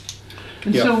 Yep.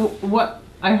 And Yeah. so what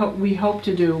we hope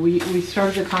to do, we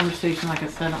started the conversation, like I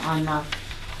said, on the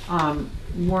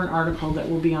warrant article that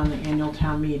will be on the annual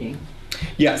town meeting.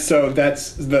 Yeah, so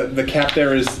that's the cap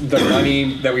there is the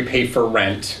money that we pay for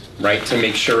rent, right? To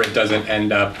make sure it doesn't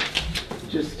end up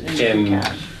Just in in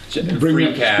cash. Bring me free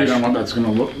up to speed on cash. what that's going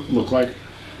to look like.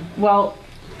 Well,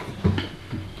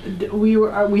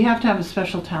 we have to have a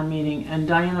special town meeting, and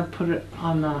Diana put it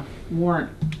on the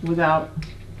warrant without,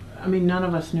 I mean, none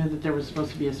of us knew that there was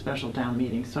supposed to be a special town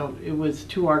meeting, so it was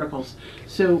 2 articles.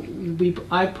 So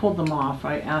I pulled them off,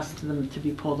 I asked them to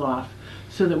be pulled off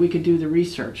so that we could do the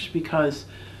research, because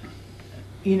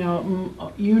you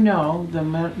know, the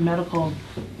medical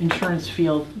insurance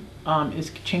field is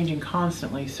changing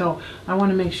constantly. So I want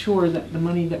to make sure that the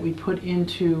money that we put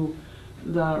into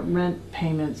the rent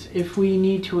payments, if we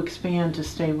need to expand to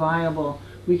stay viable,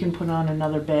 we can put on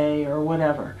another bay or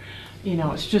whatever. You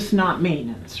know, it's just not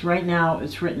maintenance. Right now,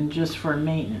 it's written just for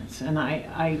maintenance, and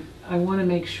I want to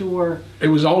make sure. It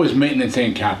was always maintenance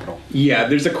and capital. Yeah,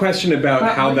 there's a question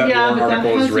about how that yeah, warrant but that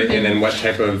article is hasn't written been- and what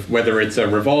type of, whether it's a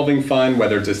revolving fund,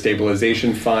 whether it's a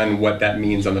stabilization fund, what that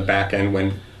means on the back end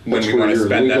when That's we where want to your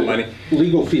spend that legal- money.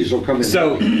 Legal fees will come in.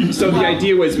 So the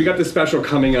idea was, we got the special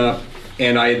coming up,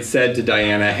 and I had said to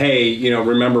Diana, hey,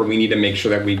 remember, we need to make sure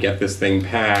that we get this thing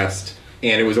passed,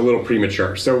 and it was a little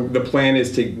premature. So the plan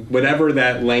is to, whatever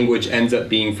that language ends up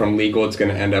being from legal, it's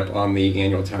going to end up on the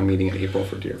annual town meeting in April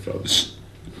for Deerfield.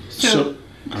 So,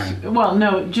 go ahead. Well,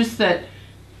 no, just that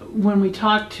when we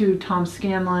talked to Tom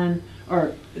Scanlon,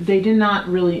 or they did not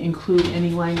really include any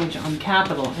language on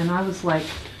capital, and I was like,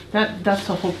 that's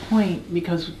the whole point,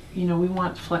 because we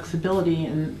want flexibility,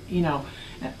 and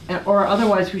or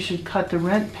otherwise we should cut the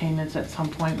rent payments at some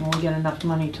point when we get enough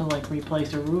money to like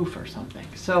replace a roof or something.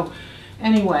 So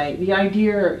anyway, the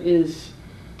idea is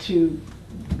to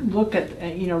look at,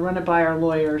 run it by our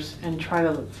lawyers and try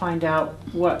to find out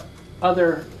what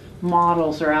other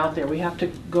models are out there. We have to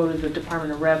go to the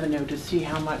Department of Revenue to see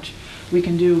how much we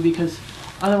can do, because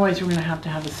otherwise we're going to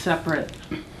have a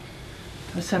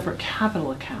separate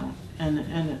capital account,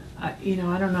 and I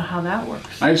don't know how that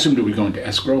works. I assumed it would go into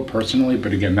escrow personally,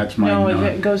 but again, that's my No,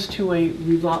 it goes to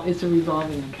it's a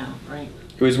revolving account, right?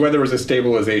 It was whether it was a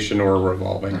stabilization or a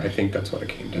revolving. I think that's what it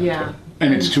came down Yeah. to.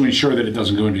 And it's to ensure that it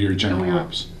doesn't go into your general And we were-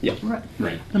 ops. Yeah. Right.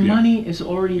 Right. The yeah. money is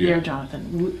already there, Yeah.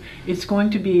 Jonathan. It's going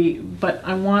to be, but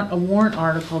I want a warrant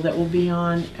article that will be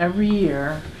on every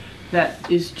year that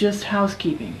is just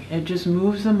housekeeping. It just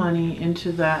moves the money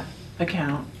into that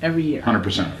account every year.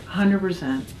 100%.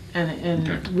 100%. And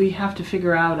Okay. we have to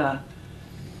figure out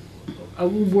a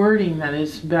wording that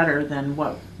is better than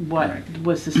what Right.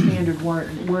 was the standard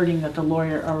wording that the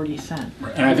lawyer already sent.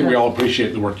 And I think we all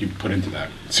appreciate the work you put into that.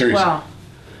 Seriously. Well,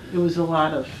 it was a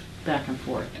lot of back and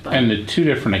forth. But And the 2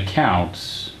 different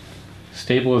accounts,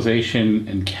 stabilization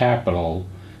and capital,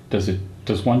 does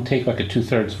one take like a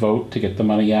 2/3 vote to get the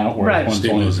money out, whereas Right. one's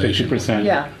only Stabilization. 50%?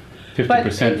 yeah.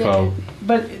 50% vote.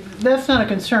 But that's not a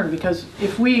concern, because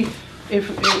if we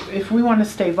want to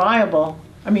stay viable,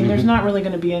 I mean, there's not really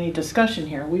going to be any discussion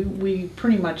here. We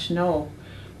pretty much know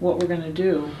what we're going to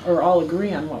do, or all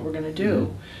agree on what we're going to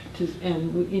do.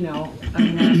 And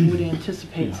I would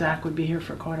anticipate Zach would be here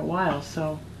for quite a while,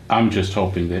 so. I'm just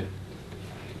hoping that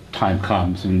time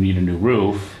comes and we need a new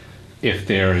roof. If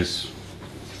there's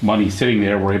money sitting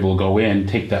there, we're able to go in,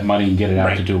 take that money and get it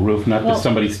out to do a roof. Not Well- that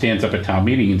somebody stands up at town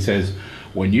meeting and says,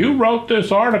 when you wrote this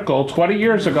article 20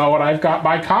 years ago and I've got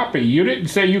my copy, you didn't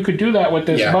say you could do that with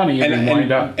this money, and then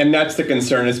wind up. And that's the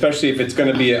concern, especially if it's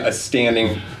going to be a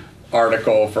standing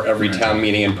article for every town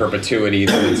meeting in perpetuity.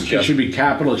 Then it's It just should be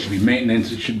capital, it should be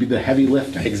maintenance, it should be the heavy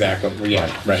lifting. exactly,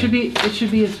 yeah, right. It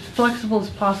should be as flexible as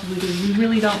possible, because we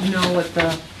really don't know what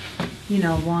the,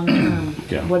 long-term,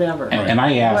 Yeah. whatever. And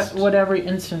I asked, What every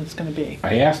incident's going to be.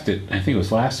 I asked it, I think it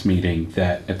was last meeting,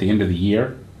 that at the end of the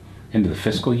year, end of the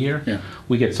fiscal year, Yeah.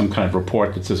 we get some kind of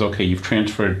report that says, okay, you've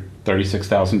transferred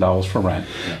 $36,000 for rent.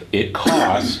 It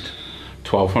cost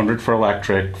 $1,200 for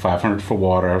electric, $500 for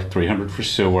water, $300 for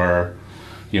sewer,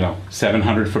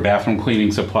 $700 for bathroom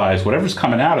cleaning supplies, whatever's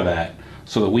coming out of that,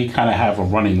 so that we kind of have a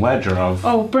running ledger of,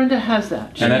 Oh, Brenda has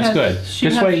that. She and that's has- good. she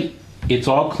This has- way, it's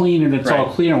all clean and it's all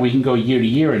Right. clear, and we can go year to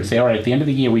year and say, all right, at the end of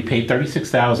the year, we paid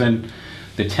 $36,000,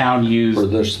 the town used For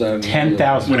this, that, and the other.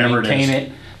 10,000 to Whatever it maintain is.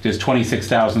 it. There's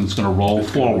 26,000 that's going to roll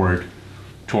forward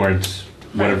towards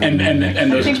whatever. And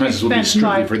those think we expenses will be spent strictly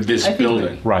five- for this I think we-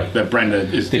 building. Right. That Brenda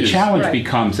is. The challenge Right.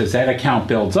 becomes, as that account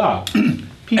builds up, people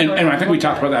And are I think we gonna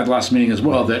talked look about at that last meeting as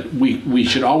well, that we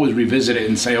should always revisit it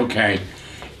and say, okay,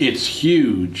 it's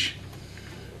huge.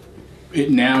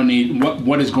 It now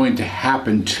what is going to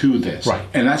happen to this? Right.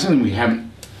 And that's something we haven't.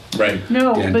 Right. it.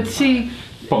 No, Dan. but see,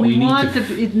 But we we need want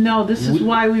to- no, this is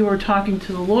why we were talking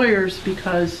to the lawyers,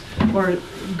 because, or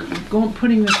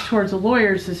putting this towards the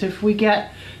lawyers, is if we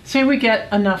get, say we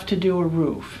get enough to do a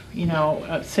roof,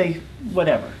 say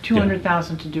whatever,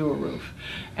 200,000 to do a roof.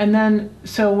 And then,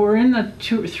 so we're in the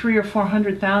 300,000 or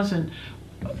 400,000.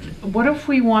 What if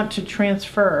we want to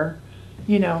transfer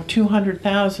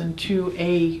 200,000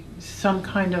 to some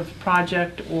kind of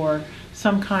project or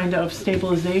some kind of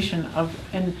stabilization of,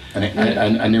 and A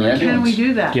new ambulance. can we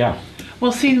do that? Yeah.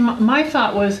 Well, see, my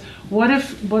thought was, what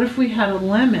if we had a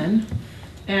lemon,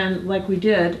 and like we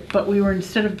did, but we were,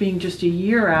 instead of being just a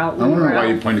year out, we I don't know were why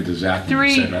you out pointed to Zach and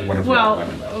three, said that. What if we had well,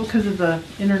 lemon? because of the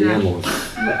The international.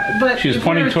 ambulance. But She was if we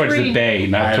pointing were towards the three- bay,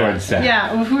 not towards that.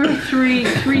 Yeah, if we were three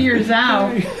years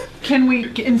out, can we,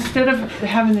 instead of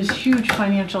having this huge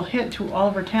financial hit to all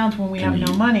of our towns when we have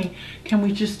no money, can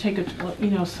we just take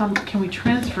can we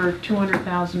transfer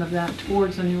 200,000 of that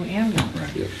towards a new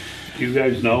ambulance? Yeah. Do you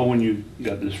guys know when you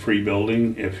got this free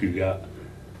building, if you got,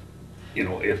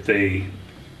 if they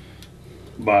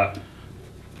bought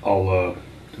all the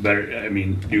better, I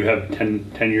mean, do you have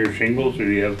 10-year shingles or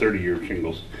do you have 30-year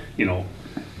shingles?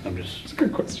 I'm just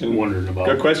Good question. wondering about.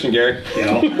 Good question, Gary. If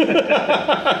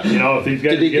these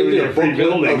guys Did he give giving you you a a free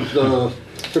building, booklet of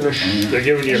the finish? they're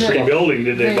giving you a free building,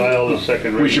 did they buy all the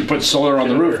second rate? We should put solar on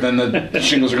the roof, then the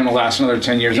shingles are gonna last another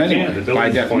 10 years anyway, Yeah, the by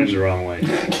building's pointed the definition. wrong way.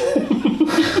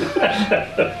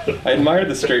 I admire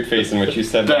the straight face in which you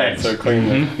said that Thanks. so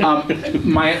cleanly.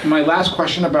 My last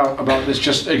question about this,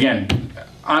 just again,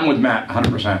 I'm with Matt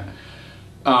 100%.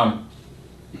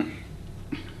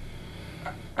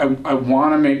 I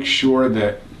want to make sure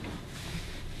that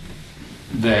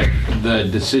the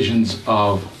decisions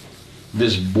of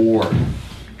this board,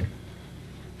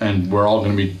 and we're all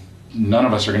going to be, none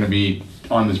of us are going to be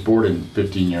on this board in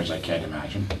 15 years, I can't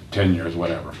imagine, 10 years,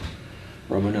 whatever.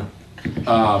 Probably not.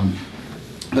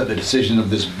 That the decision of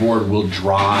this board will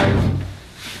drive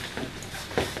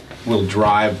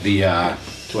the,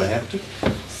 do I have to?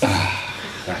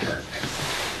 That hurt.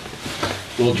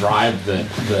 Will drive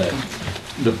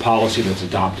the policy that's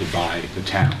adopted by the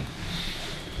town.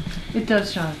 It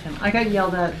does, Jonathan. I got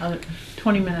yelled at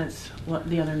 20 minutes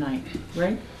the other night,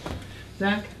 right?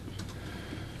 Zach?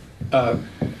 I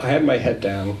had my head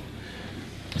down.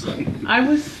 I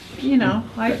was, I know,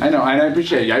 and I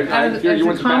appreciate you. as You a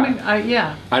went to comic, bat.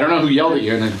 yeah, I don't know who yelled at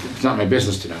you, and it's not my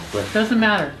business to know, but doesn't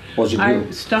matter. Was it I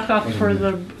you? stuck up for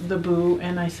the boo,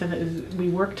 and I said, we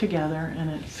work together,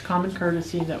 and it's common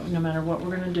courtesy that no matter what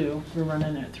we're gonna do, we're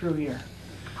running it through here.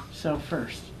 So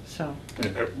first,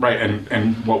 right,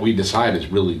 and what we decide is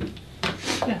really,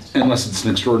 yes, unless it's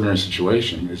an extraordinary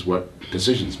situation, is what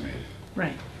decisions made.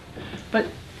 right. But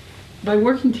by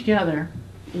working together,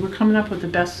 we're coming up with the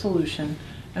best solution,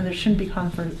 and there shouldn't be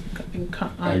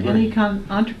I agree. any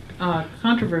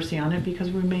controversy on it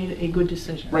because we made a good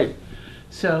decision. Right.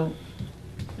 So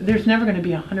there's never going to be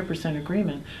 100%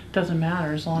 agreement. Doesn't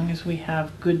matter as long as we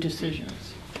have good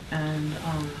decisions. And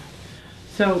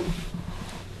so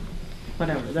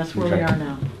whatever, that's where we Okay. are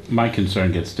now. My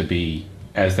concern gets to be,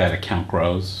 as that account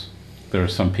grows, there are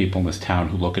some people in this town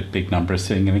who look at big numbers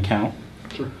sitting in an account.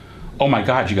 Sure. Oh my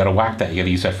God, you gotta whack that, you gotta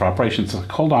use that for operations.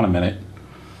 Like, hold on a minute.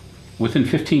 Within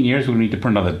 15 years, we need to put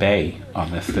another bay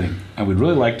on this thing. And we'd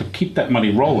really like to keep that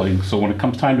money rolling, so when it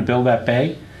comes time to build that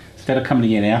bay, instead of coming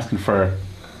in and asking for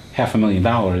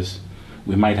 $500,000,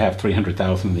 we might have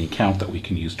 300,000 in the account that we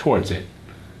can use towards it,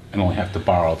 and only have to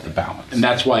borrow the balance. And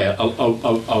that's why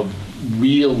a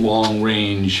real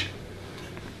long-range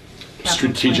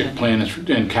strategic plan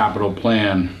and capital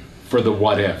plan for the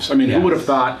what-ifs. I mean, Yes. who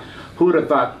would have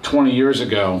thought 20 years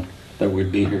ago That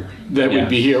we'd be here. that we'd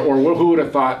be Yes. here, or who would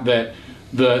have thought that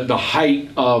the height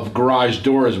of garage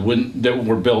doors that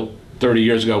were built 30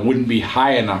 years ago wouldn't be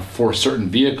high enough for certain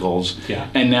vehicles, Yeah.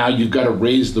 and now you've got to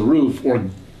raise the roof or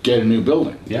get a new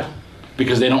building Yeah,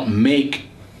 because they don't make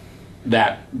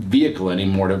that vehicle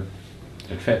anymore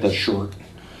it fits. That's short.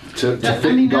 to I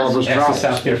fit mean, Gulliver's Ask the Travels.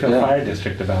 South Deerfield Yeah. Fire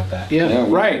District about that. Yeah,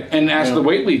 we- Right, and ask the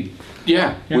Whately.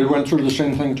 Yeah. We went through the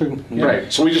same thing too. Yeah.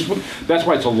 Right. So that's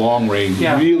why it's a long range,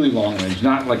 Yeah. really long range,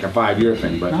 not like a 5-year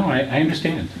thing, but. No, I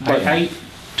understand. But I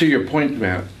to your point,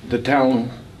 Matt, the town,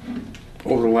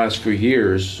 over the last few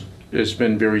years, has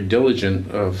been very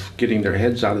diligent of getting their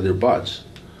heads out of their butts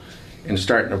and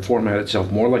starting to format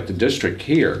itself more like the district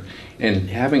here and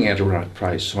having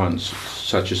enterprise funds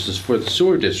such as this for the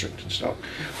sewer district and stuff,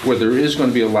 where there is going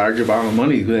to be a large amount of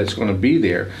money that's going to be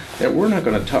there that we're not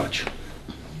going to touch.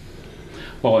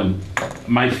 Well, and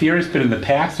my fear has been in the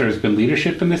past, there has been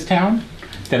leadership in this town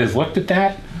that has looked at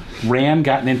that,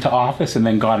 gotten into office, and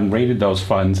then gone and raided those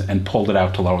funds and pulled it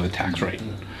out to lower the tax rate.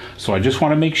 So I just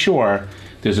want to make sure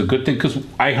there's a good thing, because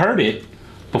I heard it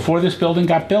before this building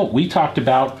got built. We talked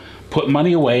about putting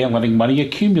money away and letting money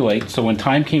accumulate, so when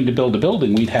time came to build a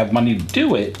building, we'd have money to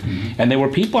do it. And there were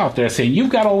people out there saying, you've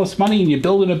got all this money and you're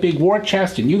building a big war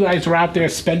chest and you guys are out there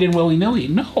spending willy-nilly.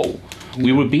 No.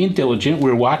 We were being diligent, we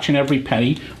were watching every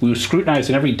penny, we were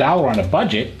scrutinizing every dollar on a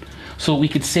budget, so we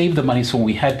could save the money, so when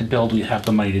we had to build, we'd have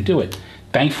the money to do it.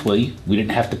 Thankfully, we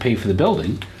didn't have to pay for the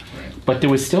building, but there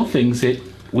was still things that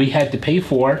we had to pay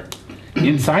for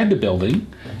inside the building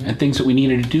and things that we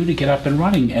needed to do to get up and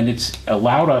running, and it's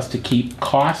allowed us to keep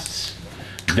costs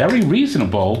very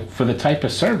reasonable for the type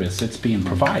of service that's being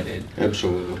provided.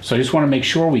 Absolutely. So I just want to make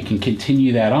sure we can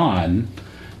continue that on,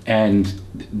 and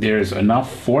there's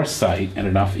enough foresight and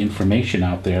enough information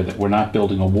out there that we're not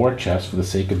building a war chest for the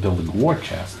sake of building a war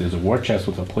chest. There's a war chest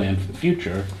with a plan for the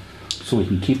future, so we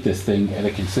can keep this thing at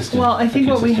a consistent. Well, I think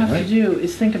what we have rate. to do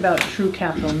is think about true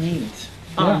capital needs.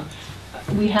 Yeah.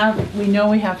 We know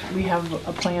we have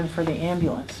a plan for the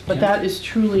ambulance, but that is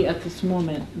truly at this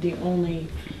moment the only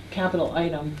capital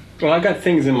item. Well, I've got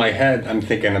things in my head I'm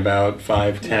thinking about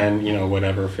 5, 10,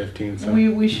 whatever, 15. So.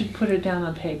 We should put it down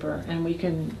on paper, and we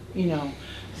can,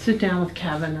 sit down with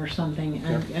Kevin or something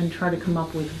and try to come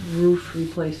up with roof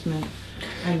replacement.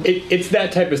 And It's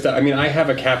that type of stuff. I mean, I have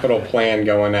a capital plan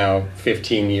going out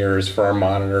 15 years for our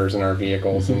monitors and our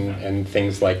vehicles and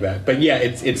things like that. But yeah,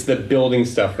 it's the building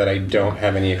stuff that I don't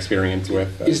have any experience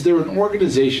with. Is there an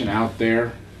organization out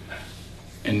there,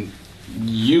 and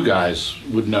you guys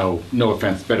would know, no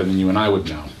offense, better than you and I would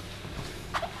know.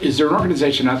 Is there an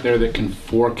organization out there that can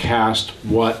forecast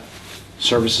what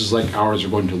services like ours are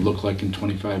going to look like in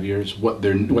 25 years, what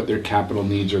their capital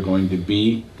needs are going to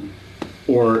be?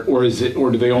 Or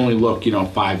do they only look,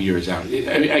 5 years out?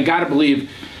 I gotta believe.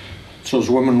 So those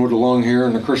women with the long hair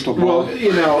and the crystal ball. Well,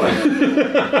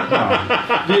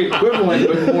 the equivalent,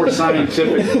 but more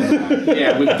scientific than that.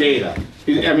 Yeah, with data.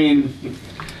 I mean,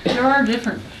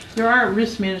 there are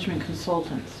risk management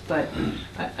consultants, but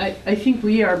I think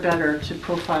we are better to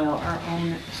profile our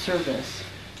own service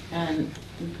and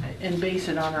base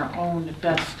it on our own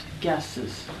best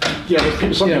guesses.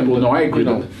 yeah, some people know. I agree.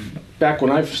 Back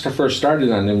when I first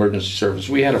started on the emergency service,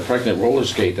 we had a pregnant roller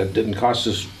skate that didn't cost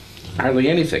us hardly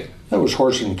anything. That was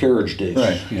horse and carriage days.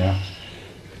 Right. Yeah.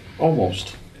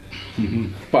 Almost.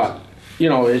 But,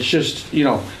 it's just,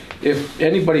 if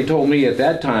anybody told me at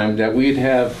that time that we'd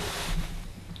have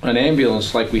an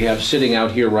ambulance like we have sitting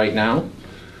out here right now,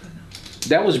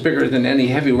 that was bigger than any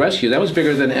heavy rescue. That was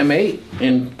bigger than M8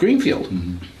 in Greenfield.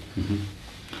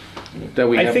 That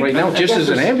we I have think- right now, I just guess as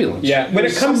an there's- ambulance. Yeah, when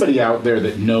There's it comes somebody out there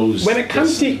that knows. When it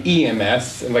comes this. to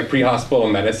EMS and like pre-hospital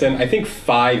medicine, I think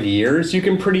 5 years you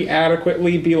can pretty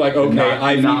adequately be like, okay,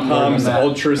 Not- IV not more than pumps, that.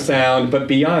 ultrasound, but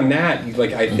beyond that,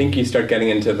 like I think you start getting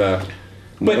into the.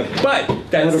 But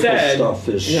that Medical said, stuff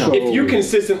is so... if you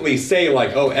consistently say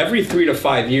like, oh, every 3 to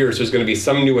 5 years there's going to be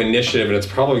some new initiative and it's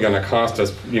probably going to cost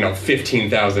us,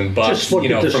 $15,000, Just look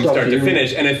at the from stuff start to you-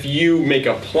 finish, and if you make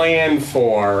a plan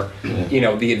for,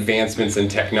 the advancements in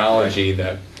technology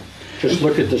that. Just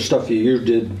look at the stuff you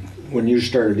did when you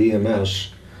started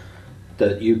EMS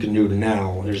that you can do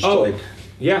now. There's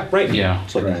Yeah, right. Yeah.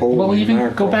 it's like a whole Well, even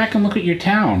mackerel. go back and look at your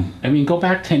town. I mean, go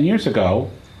back 10 years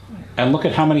ago and look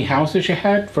at how many houses you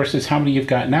had versus how many you've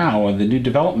got now and the new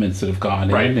developments that have gone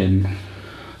Right. in. And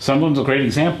Sunderland's a great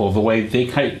example of the way they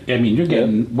you're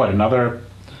getting, another...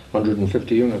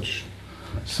 150 units.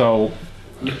 So,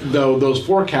 Though those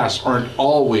forecasts aren't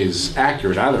always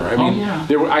accurate either. I mean, yeah.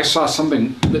 I saw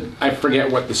something that I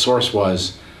forget what the source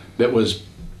was that was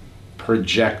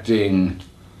projecting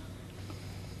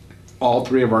all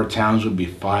 3 of our towns would be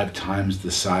 5 times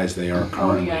the size they are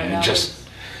currently. And that just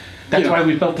that's why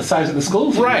we built the size of the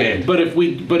schools we right. did. But if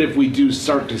we do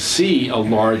start to see a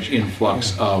large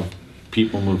influx of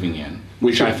people moving in,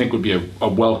 which I think would be a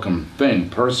welcome thing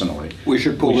personally. We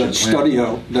should pull We that should study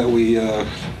out that we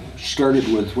started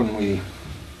with when we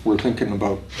were thinking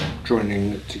about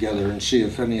joining it together and see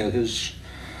if any of his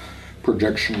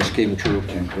projections came true.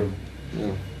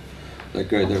 Yeah. That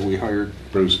guy that we hired.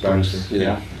 Bruce Baxter.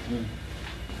 Yeah.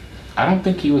 I don't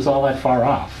think he was all that far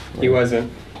off. He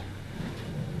wasn't.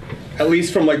 At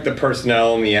least from like the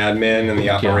personnel and the admin and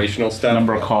the operational stuff.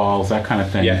 Number of calls, that kind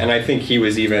of thing. Yeah, and I think he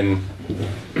was a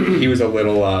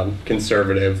little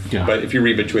conservative. Yeah. But if you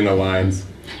read between the lines,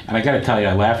 And I got to tell you,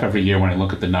 I laugh every year when I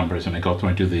look at the numbers and I go through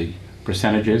and do the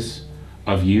percentages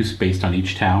of use based on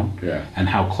each town Yeah. and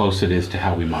how close it is to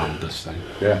how we modeled this thing.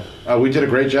 Yeah, we did a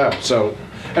great job. So,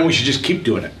 and we should just keep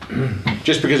doing it.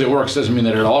 Just because it works doesn't mean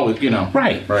that it always,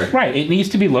 Right. It needs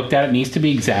to be looked at. It needs to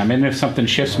be examined. If something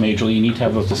shifts majorly, you need to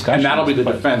have those discussions. And that'll be the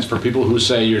But- defense for people who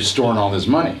say you're storing all this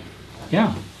money.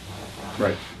 Yeah.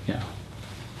 Right. Yeah.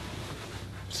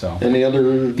 So Any other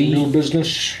new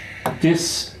business?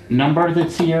 this number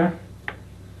that's here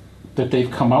that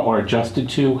they've come up or adjusted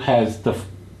to has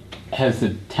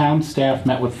the town staff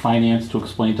met with finance to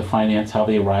explain to finance how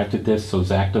they arrived at this so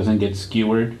Zach doesn't get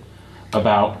skewered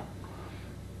about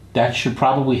That should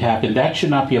probably happen. That should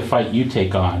not be a fight you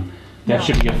take on. That No.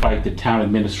 should be a fight the town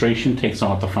administration takes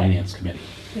on with the finance committee.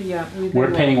 Yeah.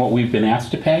 We're paying what we've been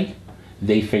asked to pay.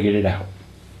 They figured it out.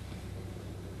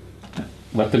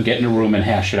 Let them get in a room and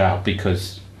hash it out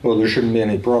because, Well, there shouldn't be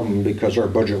any problem because our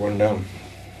budget went down.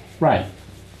 right.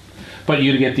 But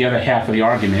you get the other half of the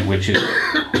argument, which is,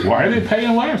 why are they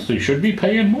paying less? They should be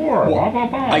paying more, blah, blah,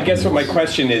 blah. I guess what my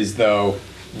question is though,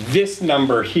 this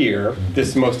number here,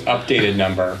 this most updated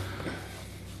number,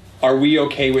 are we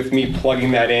okay with me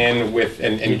plugging that in with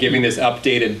and giving this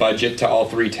updated budget to all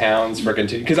three towns for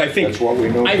continue? Because I think That's what we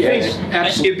know. I Yes, think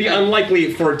absolutely. it'd be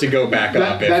unlikely for it to go back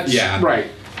up. If, That's yeah. right.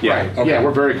 Yeah, Right. okay. Yeah,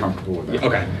 we're very comfortable with that.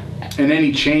 Okay. And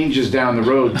any changes down the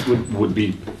road would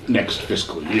be next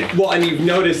fiscal year. Well, and you've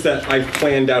noticed that I've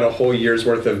planned out a whole year's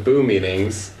worth of boo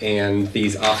meetings, and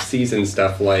these off-season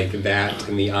stuff like that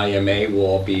and the IMA will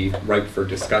all be ripe for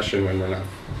discussion when we're not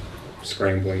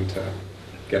scrambling to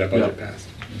get a budget passed.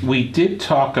 We did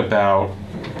talk about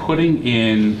putting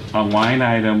in a line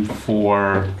item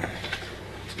for,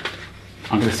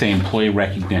 I'm going to say employee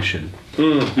recognition.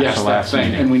 Yes, the that last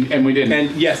thing, meeting. and we didn't.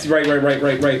 And yes, right. So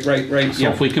Yeah.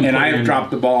 if we can And put I have in-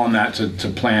 dropped the ball on that to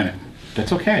plan it.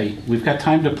 That's okay. We've got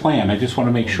time to plan. I just want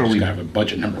to make sure We we have a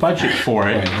budget number. budget for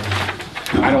it.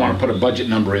 I don't want to put a budget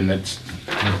number in that's.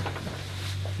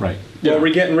 Right. Well, are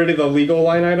we getting rid of the legal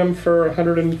line item for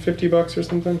 $150 or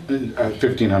something?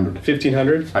 1,500.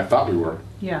 1,500? I thought we were.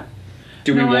 Yeah.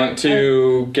 Do we No, want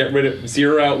to get rid of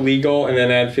zero out legal and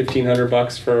then add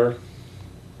 $1,500 for?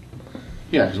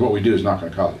 Yeah, because what we do is not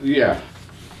going to cost. Yeah.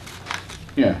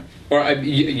 Yeah. Or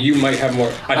you might have more.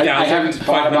 I haven't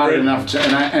thought about it enough to,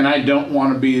 and I don't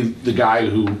want to be the guy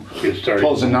who Get started.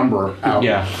 pulls a number out.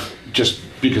 Yeah. Just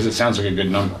because it sounds like a good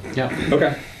number. Yeah.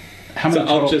 Okay. How many, So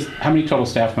I'll total, just- how many total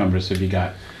staff members have you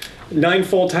got? 9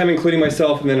 full-time, including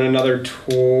myself, and then another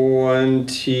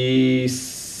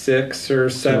 26 or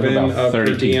 7 about of per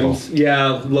 30 people. diems.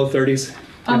 Yeah, low 30s.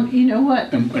 You know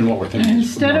what? And what we're thinking is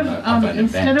Instead more of an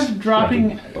instead event. of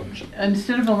dropping,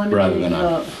 instead of Rather eliminating than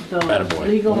a the attaboy.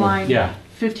 legal line, Yeah.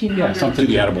 1,500. Yeah, something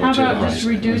Do the attaboy How too, about right. just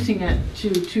reducing it to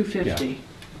 250?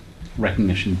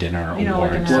 Recognition dinner You know,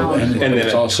 like awards. an hour. And And then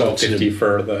it's also 50 to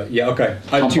for the, yeah, okay.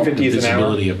 pump up 250 the is an hour.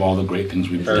 visibility of all the great things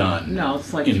we've done No,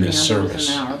 it's like in 300 this service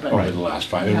an hour, but over the last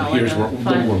 5 years. no, like Here's a where,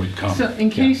 five- where we've come. So in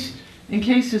case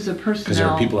there's a Because there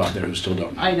are people personnel out there who still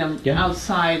don't. item Yeah.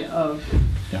 outside of,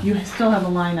 Yeah. you still have a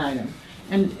line item,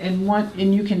 and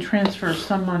you can transfer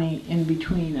some money in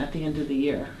between at the end of the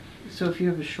year. So if you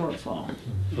have a shortfall,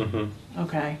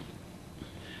 okay.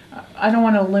 I don't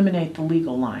want to eliminate the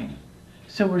legal line,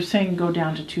 so we're saying go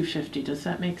down to 250. Does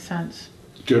that make sense?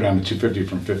 Go down to 250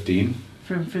 from 15.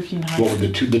 From Well, 1,500.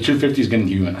 the 250 is going to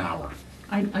give you an hour.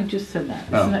 I just said that.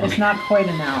 Oh, It's not quite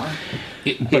an hour.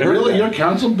 But really, your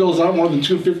council bills out more than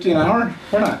 250 an hour?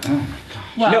 We're not. Oh.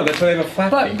 Well, No, that's why they have a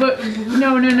flat fee. but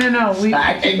no. We,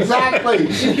 Exactly.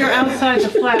 if you're outside the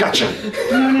flat, Gotcha.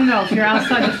 no. If you're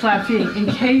outside the flat fee, in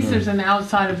case there's an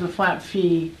outside of the flat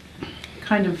fee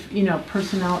kind of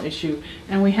personnel issue,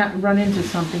 and we have run into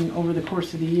something over the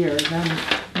course of the year, then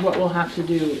what we'll have to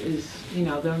do is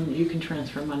then you can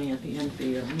transfer money at the end of the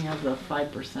year, and we have the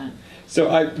 5%.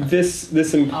 So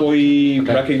this employee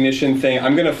recognition thing,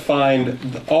 I'm gonna find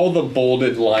all the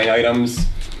bolded line items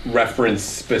reference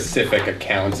specific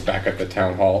accounts back at the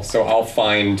town hall. So I'll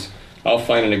find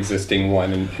an existing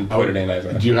one and put it in as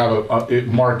a Do you have a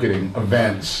marketing,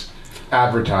 events,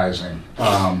 advertising?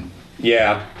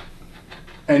 yeah.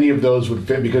 Any of those would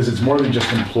fit because it's more than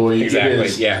just employee. Exactly, It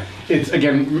is, yeah. It's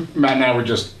again, Matt and I were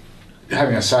just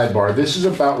having a sidebar. This is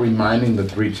about reminding the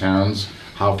three towns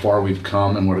how far we've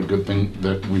come and what a good thing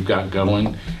that we've got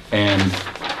going. And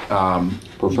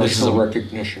Professional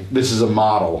recognition. this is a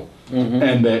model,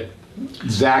 and that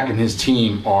Zach and his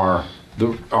team are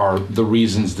the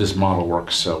reasons this model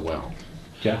works so well.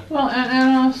 Yeah. Well, and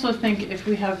I also think if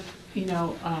we have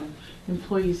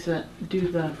employees that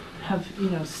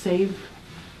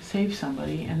save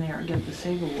somebody and they get the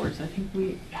save awards, I think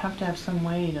we have to have some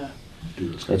way to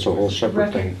That's a whole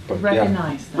separate thing, but yeah.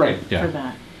 recognize them Right, yeah. for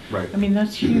that. Right. I mean,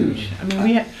 that's huge. I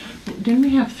mean, didn't we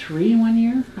have 3 one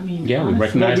year? I mean, Yeah, we honestly.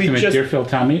 recognized we them at just- Deerfield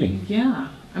town meeting. Yeah,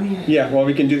 I mean, Yeah, well,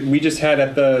 we just had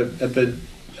at the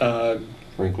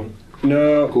Franklin.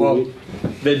 no, Cool. well,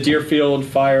 the Deerfield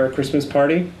Fire Christmas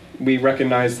party. We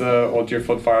recognized the old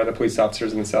Deerfield Fire, the police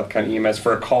officers, and the South County EMS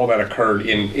for a call that occurred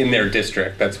in their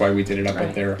district. That's why we did it up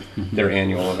Right. at their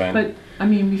annual event. but I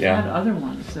mean, we've Yeah. had other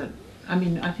ones that. I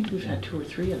mean, I think we've had 2 or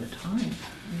 3 at a time. I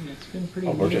mean, it's been pretty.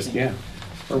 Oh, we're amazing. just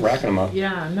we're racking them up.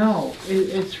 Yeah, no,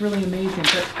 it's really amazing,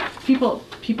 but people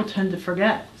tend to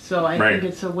forget, so I Right.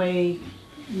 think it's a way,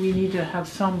 we need to have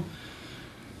some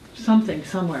something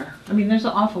somewhere. I mean, there's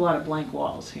an awful lot of blank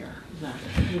walls here, Zach.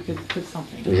 We could put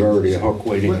something. There's already a hook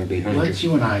waiting behind Let's you.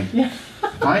 you and I Yeah.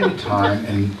 find a time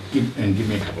and give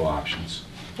me a couple options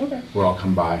Okay. where I'll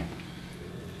come by.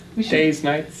 We should- Days,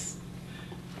 nights.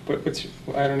 What's your,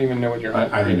 I don't even know what your.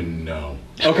 I don't even know.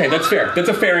 Okay, that's fair. That's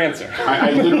a fair answer.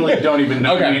 I literally don't even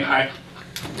know. Okay. I mean,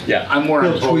 Yeah. I'm more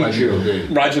He'll told I tweet you. should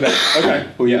be. Roger that. Okay.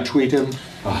 Will you Yeah. tweet him?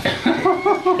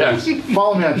 Yes.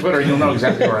 Follow me on Twitter and you'll know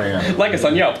exactly where I am. Like us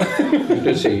on Yelp.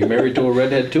 Let's see, you married to a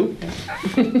redhead too?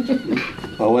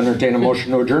 I'll entertain a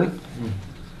motion to adjourn.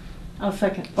 I'll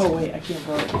second. Oh, wait, I can't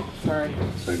vote. Sorry.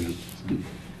 Second.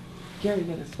 Gary,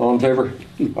 get us. All in favor?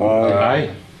 Aye.